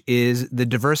 which is the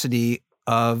diversity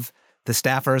of the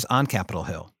staffers on Capitol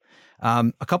Hill.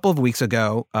 A couple of weeks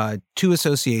ago, 2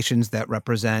 associations that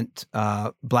represent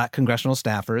Black congressional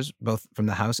staffers, both from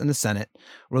the House and the Senate,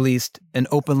 released an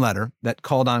open letter that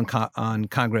called on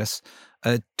Congress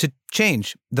to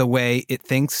change the way it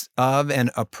thinks of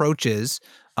and approaches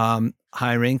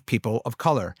hiring people of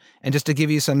color. And just to give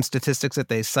you some statistics that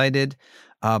they cited,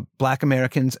 Black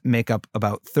Americans make up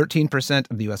about 13%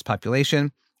 of the U.S.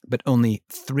 population, but only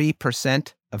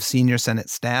 3% of senior Senate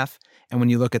staff. And when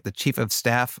you look at the chief of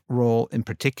staff role in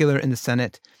particular in the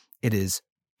Senate, it is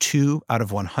 2 out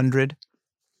of 100.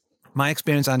 My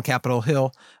experience on Capitol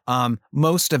Hill,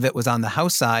 most of it was on the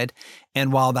House side.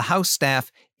 And while the House staff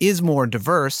is more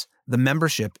diverse, the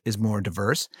membership is more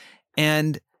diverse.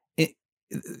 And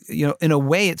in a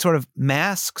way, it sort of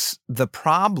masks the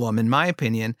problem, in my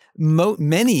opinion.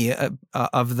 Many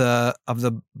of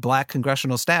the Black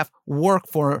congressional staff work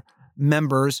for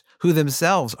members who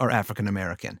themselves are African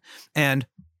American, and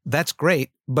that's great.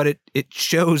 But it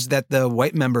shows that the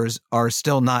white members are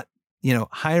still not,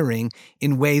 hiring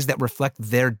in ways that reflect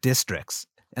their districts,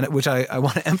 and which I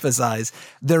want to emphasize,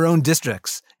 their own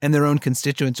districts and their own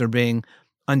constituents are being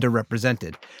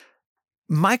underrepresented.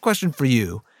 My question for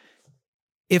you.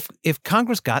 If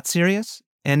Congress got serious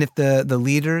and if the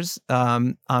leaders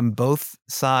on both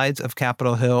sides of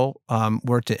Capitol Hill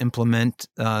were to implement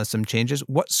some changes,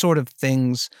 what sort of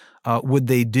things would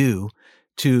they do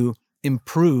to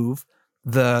improve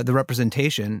the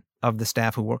representation of the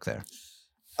staff who work there?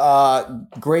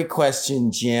 Great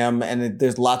question, Jim. And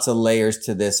there's lots of layers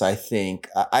to this, I think.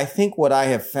 I think what I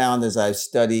have found as I've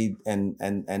studied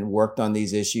and worked on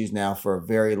these issues now for a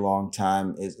very long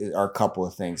time are a couple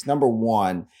of things. Number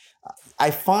one, I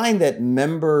find that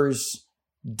members'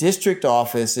 district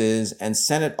offices and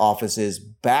Senate offices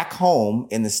back home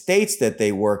in the states that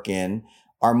they work in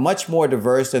are much more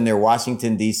diverse than their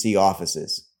Washington, D.C.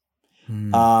 offices.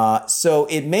 So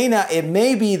it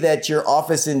may be that your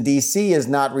office in DC is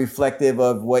not reflective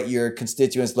of what your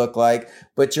constituents look like,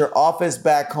 but your office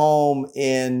back home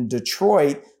in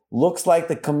Detroit looks like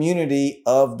the community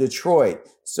of Detroit.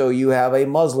 So you have a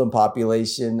Muslim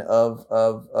population of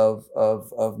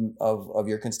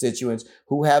your constituents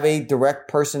who have a direct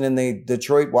person in the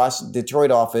Detroit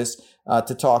office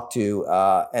to talk to,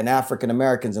 and African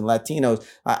Americans and Latinos.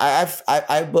 I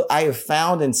have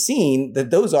found and seen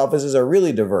that those offices are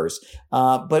really diverse.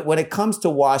 But when it comes to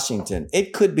Washington,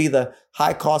 it could be the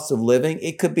high cost of living.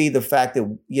 It could be the fact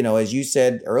that, as you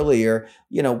said earlier,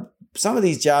 some of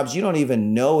these jobs you don't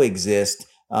even know exist.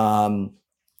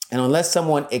 And unless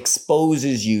someone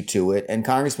exposes you to it, and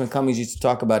Congressman Cummings used to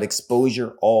talk about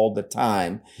exposure all the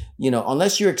time,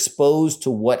 unless you're exposed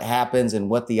to what happens and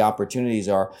what the opportunities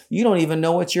are, you don't even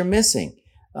know what you're missing.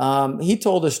 He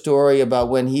told a story about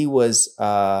when he was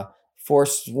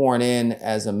first sworn in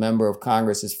as a member of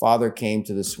Congress. His father came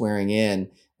to the swearing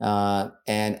in, and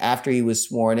after he was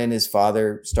sworn in, his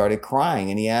father started crying,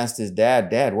 and he asked his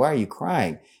dad, why are you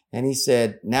crying? And he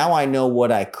said, now I know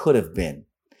what I could have been,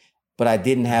 but I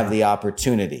didn't have the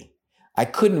opportunity. I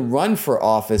couldn't run for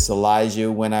office,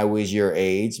 Elijah, when I was your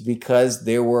age because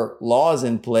there were laws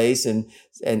in place and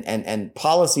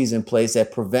policies in place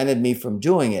that prevented me from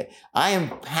doing it. I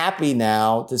am happy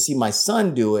now to see my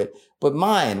son do it, But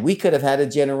mine, we could have had a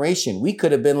generation. We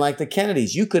could have been like the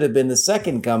Kennedys. You could have been the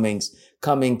second coming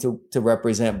to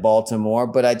represent Baltimore,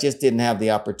 but I just didn't have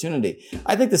the opportunity.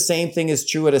 I think the same thing is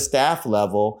true at a staff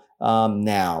level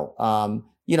now.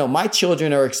 My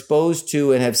children are exposed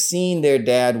to and have seen their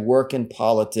dad work in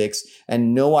politics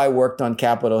and know I worked on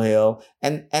Capitol Hill,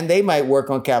 and they might work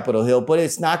on Capitol Hill, but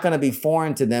it's not going to be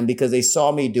foreign to them because they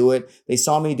saw me do it. They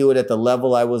saw me do it at the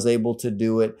level I was able to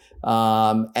do it.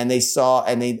 And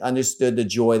they understood the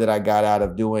joy that I got out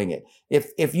of doing it.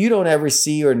 If you don't ever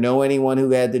see or know anyone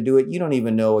who had to do it, you don't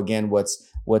even know, again,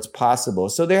 what's possible.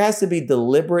 So there has to be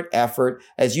deliberate effort,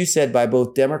 as you said, by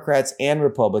both Democrats and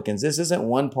Republicans. This isn't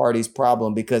one party's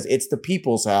problem because it's the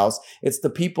people's House, it's the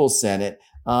people's Senate,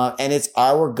 and it's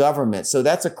our government. So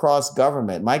that's across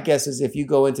government. My guess is if you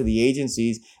go into the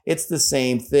agencies, it's the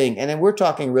same thing. And then we're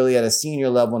talking really at a senior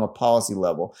level and a policy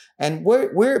level. And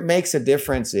where it makes a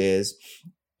difference is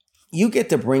you get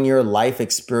to bring your life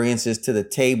experiences to the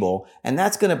table, and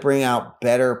that's going to bring out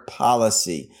better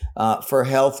policy for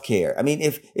healthcare. I mean,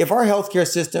 if our healthcare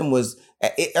system is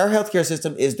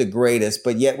the greatest,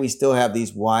 but yet we still have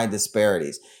these wide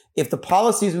disparities. If the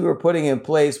policies we were putting in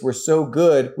place were so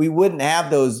good, we wouldn't have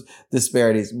those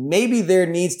disparities. Maybe there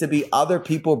needs to be other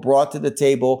people brought to the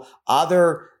table,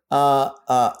 other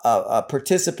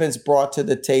participants brought to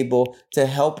the table to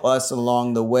help us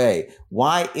along the way.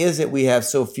 Why is it we have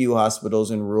so few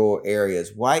hospitals in rural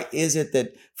areas? Why is it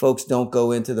that folks don't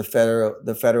go into the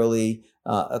federally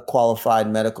qualified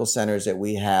medical centers that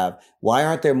we have? Why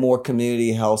aren't there more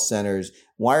community health centers?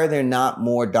 Why are there not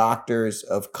more doctors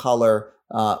of color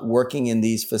working in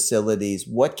these facilities?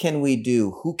 What can we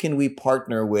do? Who can we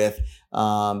partner with?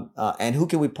 And who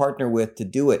can we partner with to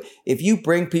do it? If you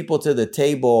bring people to the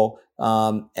table,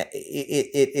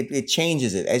 it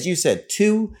changes it. As you said,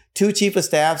 two chief of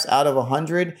staffs out of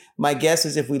 100. My guess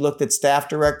is if we looked at staff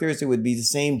directors, it would be the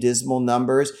same dismal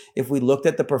numbers. If we looked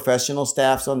at the professional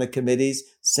staffs on the committees,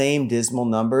 same dismal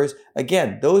numbers.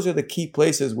 Again, those are the key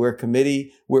places where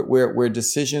where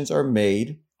decisions are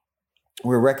made,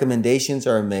 where recommendations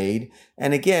are made.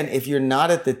 And again, if you're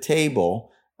not at the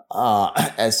table,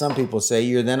 as some people say,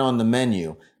 you're then on the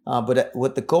menu. But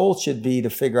what the goal should be to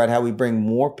figure out how we bring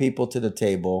more people to the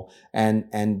table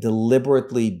and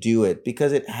deliberately do it,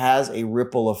 because it has a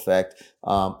ripple effect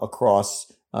across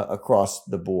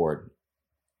the board.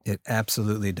 It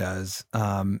absolutely does.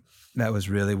 That was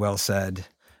really well said.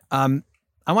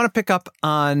 I want to pick up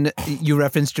on, you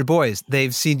referenced your boys.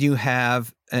 They've seen you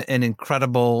have an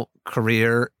incredible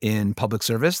career in public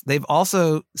service. They've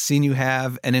also seen you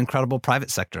have an incredible private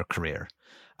sector career.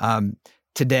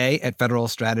 Today at Federal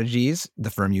Strategies, the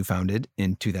firm you founded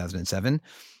in 2007,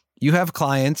 you have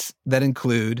clients that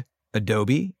include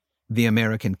Adobe, the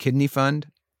American Kidney Fund,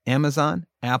 Amazon,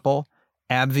 Apple,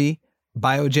 AbbVie,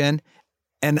 Biogen,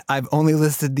 and I've only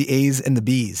listed the A's and the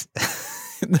B's.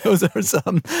 Those are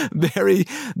some very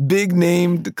big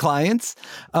named clients.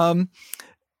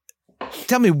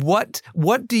 Tell me, what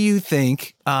do you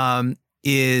think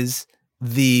is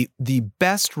the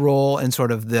best role and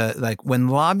sort of when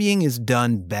lobbying is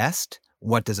done best,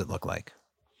 what does it look like?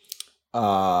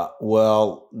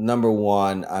 Well, number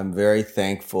one, I'm very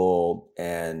thankful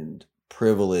and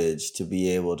privileged to be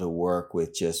able to work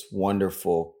with just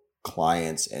wonderful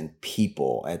clients and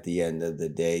people at the end of the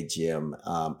day, Jim.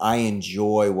 I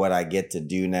enjoy what I get to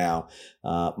do now.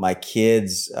 My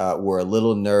kids were a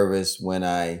little nervous when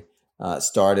I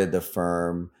started the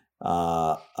firm,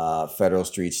 Federal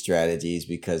Street Strategies,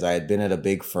 because I had been at a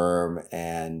big firm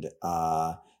and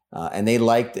they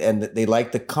liked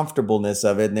the comfortableness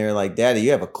of it. And they're like, "Daddy,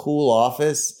 you have a cool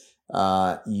office.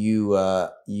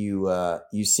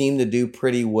 You seem to do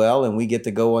pretty well, and we get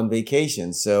to go on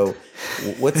vacation. So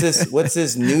what's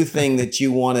this new thing that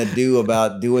you want to do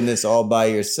about doing this all by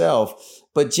yourself?"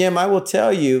 But Jim, I will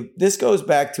tell you, this goes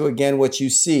back to, again, what you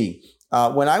see.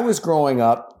 When I was growing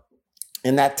up,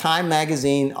 in that Time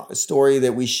magazine story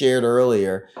that we shared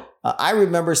earlier, I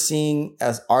remember seeing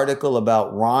an article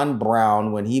about Ron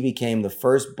Brown when he became the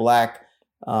first Black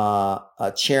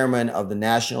chairman of the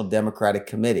National Democratic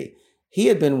Committee. He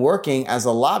had been working as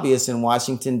a lobbyist in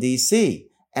Washington, D.C.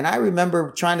 And I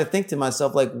remember trying to think to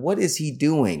myself, like, what is he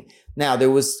doing? Now, there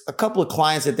was a couple of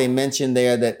clients that they mentioned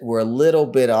there that were a little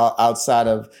bit outside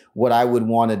of what I would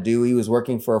want to do. He was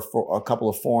working for a couple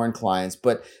of foreign clients.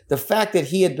 But the fact that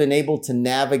he had been able to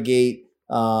navigate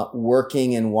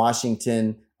working in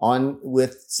Washington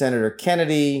with Senator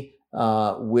Kennedy,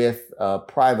 with a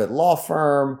private law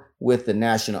firm, with the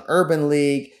National Urban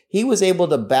League, he was able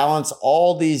to balance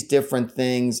all these different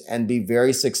things and be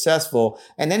very successful.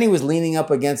 And then he was leaning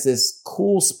up against this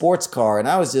cool sports car. And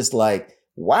I was just like,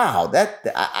 wow,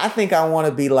 I think I want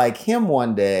to be like him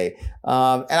one day.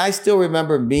 And I still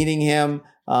remember meeting him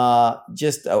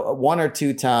just one or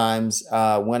two times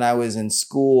when I was in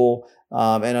school.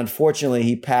 And unfortunately,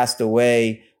 he passed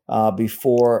away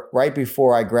right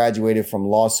before I graduated from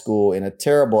law school in a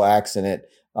terrible accident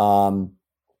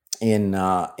in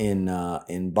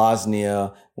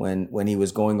Bosnia when he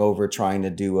was going over trying to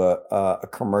do a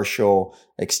commercial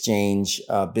exchange,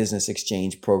 business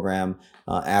exchange program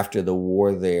after the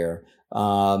war there.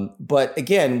 But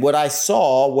again, what I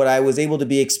saw, what I was able to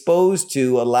be exposed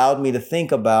to allowed me to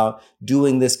think about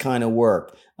doing this kind of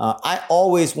work. I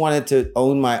always wanted to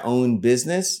own my own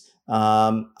business.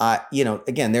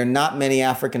 Again, there are not many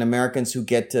African Americans who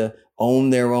get to own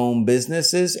their own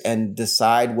businesses and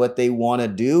decide what they want to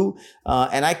do.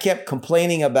 And I kept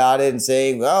complaining about it and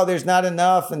saying, well, there's not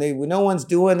enough and no one's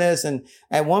doing this. And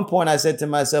at one point I said to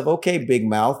myself, okay, big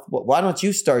mouth, why don't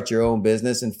you start your own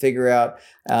business and figure out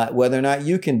whether or not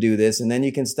you can do this? And then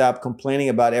you can stop complaining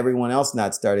about everyone else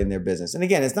not starting their business. And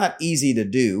again, it's not easy to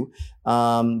do.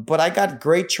 But I got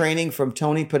great training from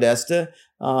Tony Podesta.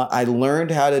 I learned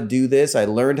how to do this. I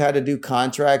learned how to do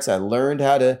contracts. I learned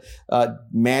how to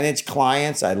manage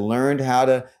clients. I learned how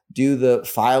to do the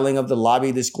filing of the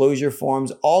lobby disclosure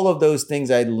forms. All of those things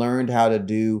I learned how to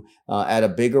do at a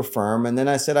bigger firm. And then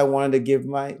I said I wanted to give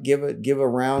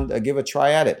a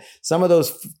try at it. Some of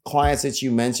those clients that you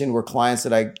mentioned were clients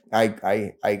that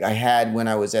I had when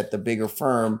I was at the bigger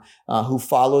firm who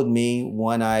followed me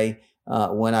when I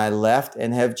left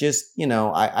and have just,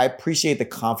 I appreciate the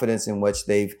confidence in which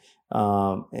they've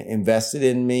invested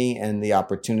in me and the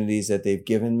opportunities that they've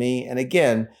given me. And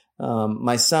again,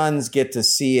 my sons get to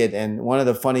see it. And one of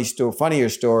the funnier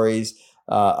stories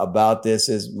about this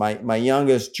is my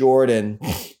youngest, Jordan,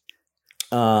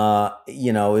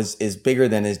 is bigger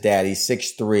than his dad. He's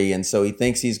 6'3". And so he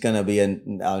thinks he's going to be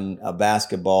a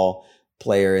basketball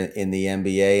player in the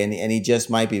NBA, and he just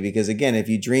might be, because again, if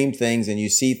you dream things and you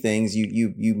see things,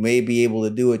 you may be able to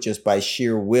do it just by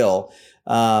sheer will.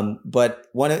 But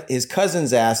one of his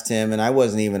cousins asked him, and I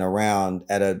wasn't even around,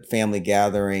 at a family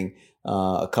gathering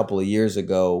a couple of years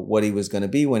ago, what he was going to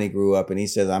be when he grew up, and he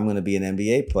says, "I'm going to be an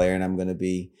NBA player, and I'm going to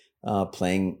be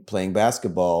playing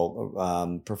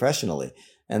basketball professionally."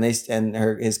 And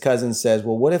his cousin says,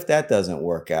 "Well, what if that doesn't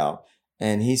work out?"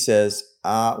 And he says,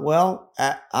 well,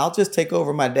 I'll just take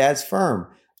over my dad's firm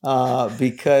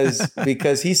because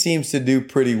he seems to do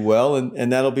pretty well,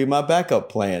 and that'll be my backup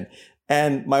plan.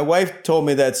 And my wife told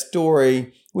me that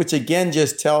story, which again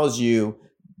just tells you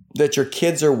that your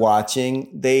kids are watching.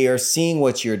 They are seeing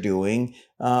what you're doing,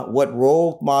 what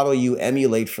role model you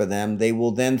emulate for them. They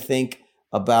will then think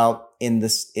about in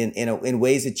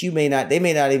ways that they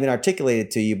may not even articulate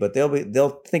it to you, but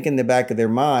they'll think in the back of their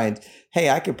mind, hey,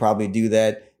 I could probably do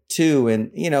that too.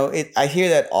 And, I hear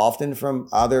that often from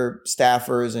other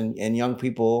staffers and young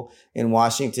people in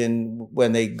Washington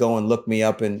when they go and look me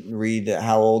up and read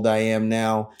how old I am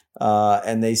now.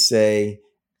 And they say,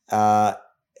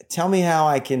 tell me how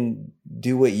I can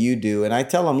do what you do. And I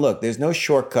tell them, look, there's no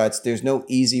shortcuts. There's no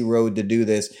easy road to do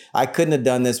this. I couldn't have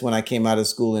done this when I came out of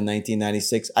school in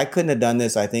 1996. I couldn't have done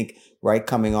this, I think, right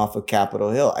coming off of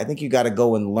Capitol Hill. I think you got to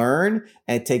go and learn,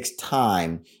 and it takes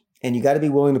time. And you got to be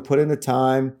willing to put in the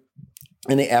time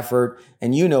and the effort.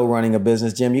 And running a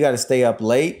business, Jim, you got to stay up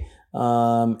late,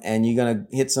 and you're going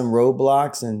to hit some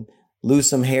roadblocks and lose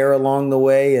some hair along the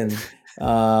way and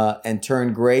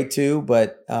turn gray too.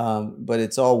 But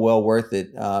it's all well worth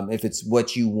it if it's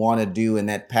what you want to do and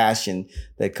that passion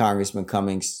that Congressman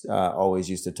Cummings always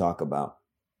used to talk about.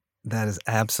 That is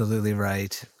absolutely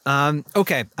right.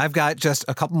 Okay, I've got just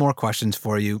a couple more questions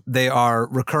for you. They are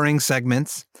recurring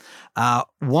segments.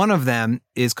 One of them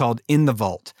is called In the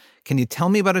Vault. Can you tell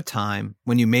me about a time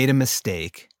when you made a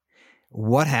mistake?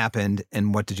 What happened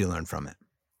and what did you learn from it?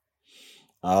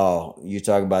 Oh, you're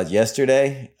talking about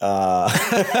yesterday?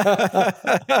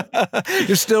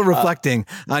 You're still reflecting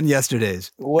on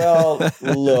yesterday's. Well,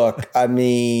 look, I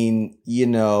mean,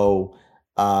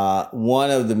 one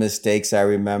of the mistakes I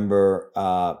remember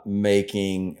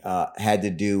making had to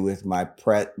do with my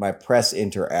press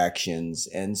interactions.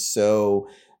 And so,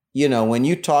 when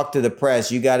you talk to the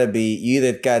press, you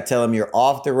either got to tell them you're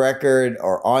off the record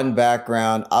or on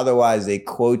background. Otherwise, they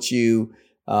quote you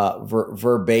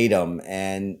verbatim.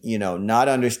 And, not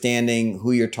understanding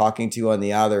who you're talking to on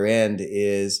the other end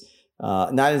is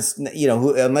unless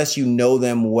you know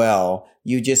them well,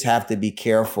 you just have to be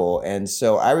careful. And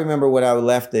so I remember when I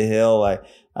left the Hill,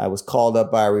 I was called up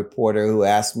by a reporter who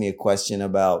asked me a question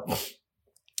about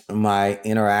my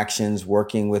interactions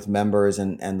working with members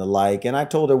and the like. And I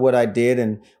told her what I did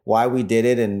and why we did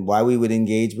it and why we would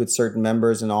engage with certain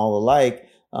members and all the like.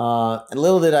 And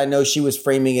little did I know she was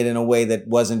framing it in a way that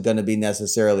wasn't going to be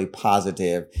necessarily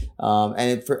positive.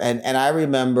 And I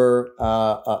remember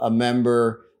a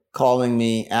member calling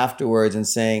me afterwards and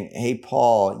saying, "Hey,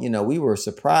 Paul, we were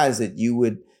surprised that you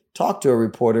would talk to a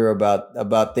reporter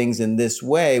about things in this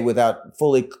way without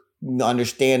fully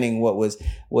understanding what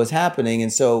was happening."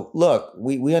 And so, look,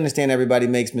 we understand everybody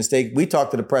makes mistakes. We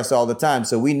talk to the press all the time,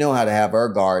 so we know how to have our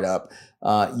guard up.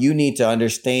 You need to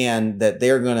understand that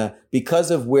they're going to,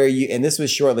 because of where you, and this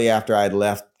was shortly after I'd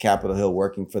left Capitol Hill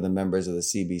working for the members of the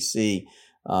CBC.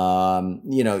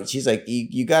 She's like,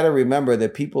 you got to remember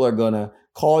that people are going to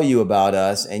call you about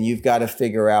us, and you've got to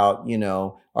figure out,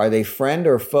 are they friend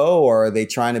or foe, or are they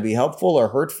trying to be helpful or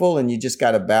hurtful? And you just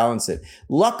got to balance it.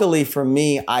 Luckily for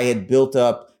me, I had built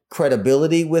up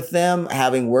credibility with them,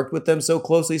 having worked with them so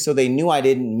closely, so they knew I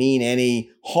didn't mean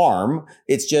any harm.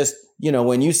 It's just,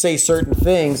 when you say certain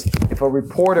things, if a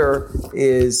reporter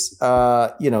is,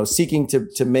 seeking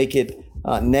to make it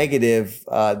negative,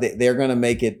 they're going to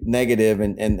make it negative,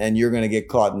 and you're going to get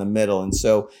caught in the middle. And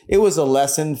so it was a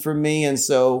lesson for me. And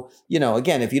so,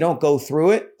 again, if you don't go through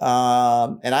it,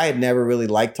 and I had never really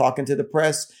liked talking to the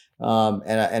press,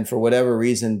 and for whatever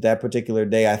reason, that particular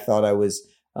day, I thought I was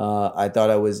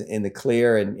in the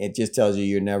clear, and it just tells you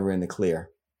you're never in the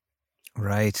clear.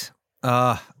 Right.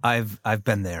 I've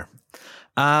been there.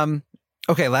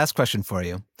 Okay. Last question for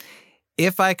you.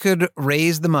 If I could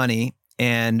raise the money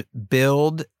and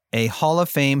build a Hall of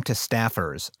Fame to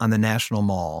staffers on the National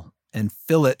Mall and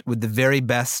fill it with the very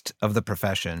best of the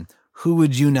profession, who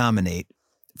would you nominate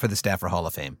for the Staffer Hall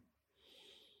of Fame?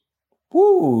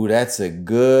 Ooh, that's a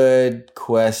good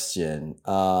question.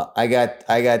 I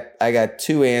got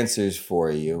two answers for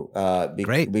you.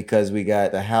 Great. Because we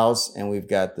got the House and we've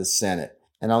got the Senate.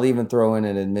 And I'll even throw in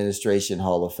an administration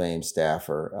Hall of Fame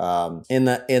staffer. In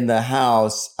the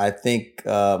House, I think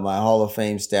my Hall of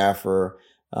Fame staffer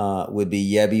would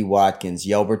be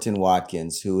Yelverton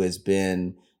Watkins, who has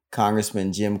been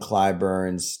Congressman Jim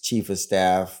Clyburn's chief of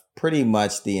staff pretty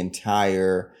much the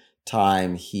entire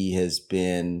time he has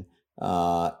been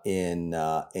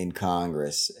in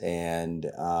Congress, and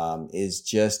is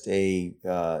just a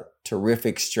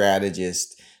terrific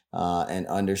strategist. And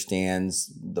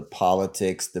understands the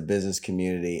politics, the business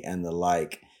community, and the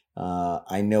like.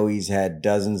 I know he's had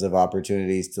dozens of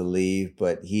opportunities to leave,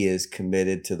 but he is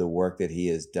committed to the work that he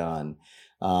has done.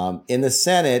 In the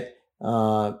Senate,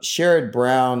 Sherrod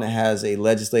Brown has a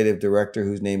legislative director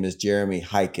whose name is Jeremy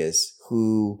Hikas,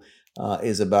 who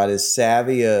is about as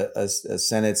savvy a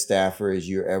Senate staffer as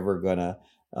you're ever going to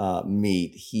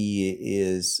meet. He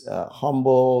is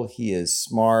humble. He is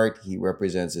smart. He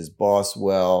represents his boss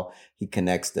well. He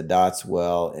connects the dots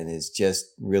well, and is just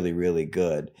really, really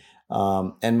good.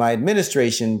 And my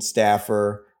administration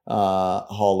staffer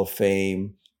Hall of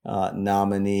Fame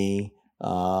nominee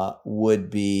would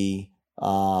be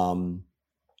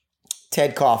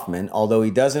Ted Kaufman, although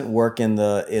he doesn't work in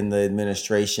the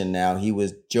administration now. He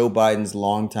was Joe Biden's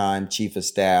longtime chief of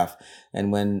staff.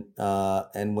 And when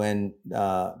President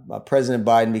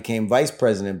Biden became Vice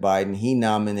President Biden, he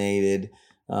nominated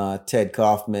Ted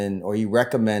Kaufman, or he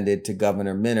recommended to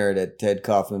Governor Minner that Ted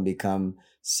Kaufman become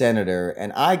senator.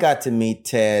 And I got to meet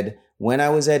Ted when I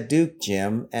was at Duke,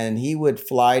 Jim, and he would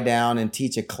fly down and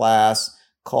teach a class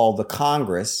called The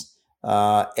Congress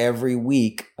every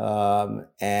week.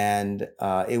 And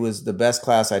it was the best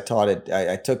class I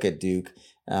took at Duke.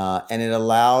 And it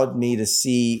allowed me to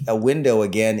see a window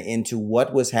again into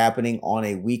what was happening on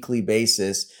a weekly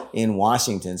basis in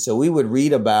Washington. So we would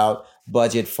read about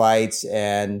budget fights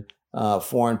and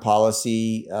foreign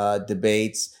policy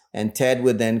debates, and Ted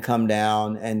would then come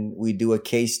down and we do a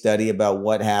case study about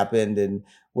what happened and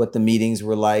what the meetings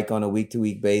were like on a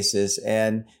week-to-week basis.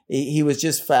 And he was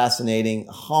just fascinating,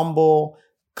 humble,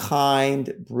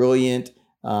 kind, brilliant.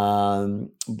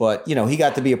 But he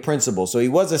got to be a principal. So he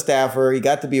was a staffer. He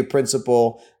got to be a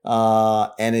principal,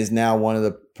 and is now one of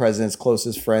the president's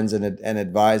closest friends and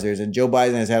advisors. And Joe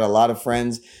Biden has had a lot of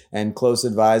friends and close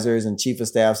advisors and chief of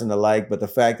staffs and the like. But the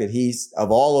fact that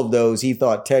of all of those, he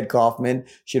thought Ted Kaufman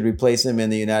should replace him in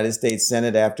the United States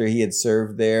Senate after he had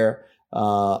served there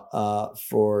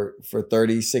for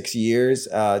 36 years,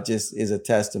 just is a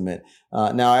testament.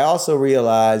 Now, I also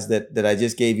realize that I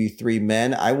just gave you three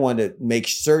men. I want to make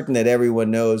certain that everyone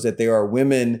knows that there are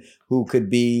women who could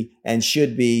be and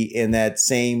should be in that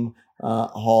same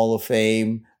Hall of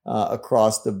Fame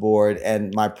across the board.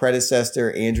 And my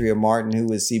predecessor, Andrea Martin, who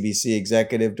was CBC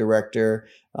executive director,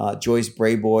 Joyce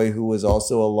Brayboy, who was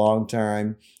also a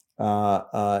long-time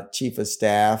chief of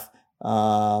staff.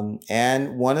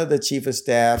 And one of the chief of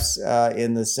staffs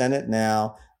in the Senate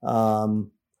now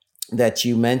that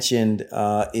you mentioned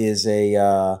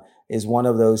is one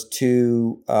of those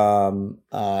two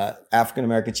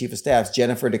African-American chief of staffs.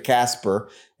 Jennifer DeCasper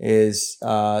is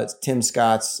Tim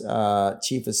Scott's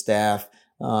chief of staff,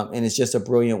 and is just a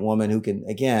brilliant woman who can,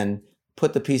 again,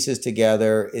 put the pieces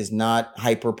together, is not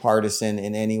hyper partisan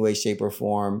in any way, shape, or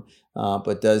form,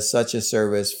 but does such a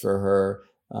service for her.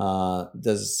 For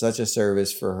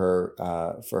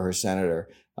her senator.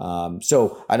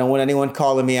 So I don't want anyone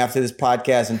calling me after this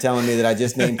podcast and telling me that I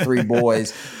just named 3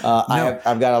 boys. No.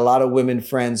 I've got a lot of women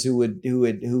friends who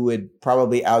would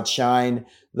probably outshine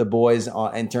the boys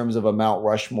in terms of a Mount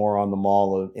Rushmore on the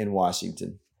Mall in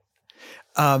Washington.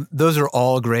 Those are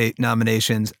all great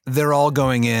nominations. They're all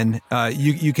going in.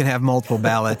 You can have multiple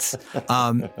ballots.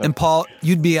 And Paul,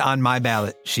 you'd be on my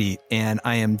ballot sheet. And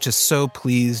I am just so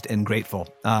pleased and grateful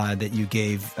that you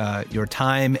gave your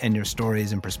time and your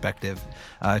stories and perspective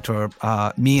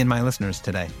to me and my listeners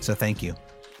today. So thank you.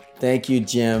 Thank you,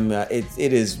 Jim. It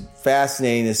is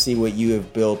fascinating to see what you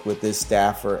have built with this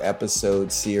Staffer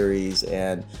episode series,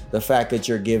 and the fact that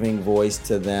you're giving voice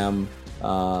to them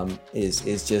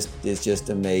is just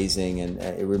amazing. And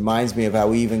it reminds me of how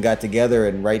we even got together.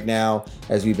 And right now,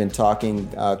 as we've been talking,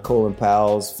 Colin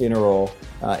Powell's funeral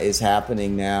is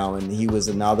happening now, and he was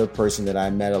another person that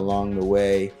I met along the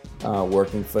way,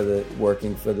 working for the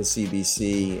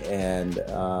CBC. And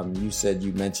you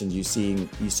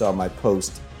saw my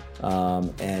post.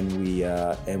 And we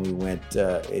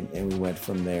went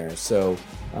from there. So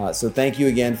thank you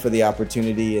again for the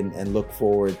opportunity, and look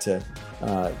forward to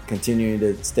continuing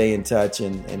to stay in touch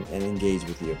and engage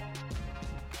with you.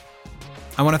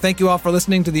 I want to thank you all for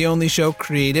listening to the only show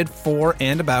created for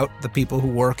and about the people who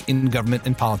work in government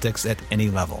and politics at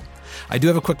any level. I do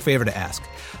have a quick favor to ask.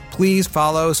 Please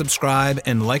follow, subscribe,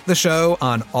 and like the show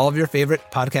on all of your favorite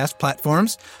podcast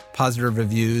platforms. Positive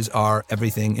reviews are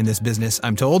everything in this business,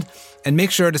 I'm told. And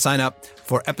make sure to sign up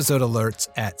for episode alerts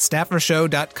at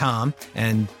staffershow.com,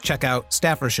 and check out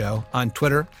Staffer Show on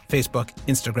Twitter, Facebook,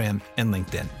 Instagram, and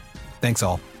LinkedIn. Thanks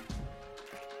all.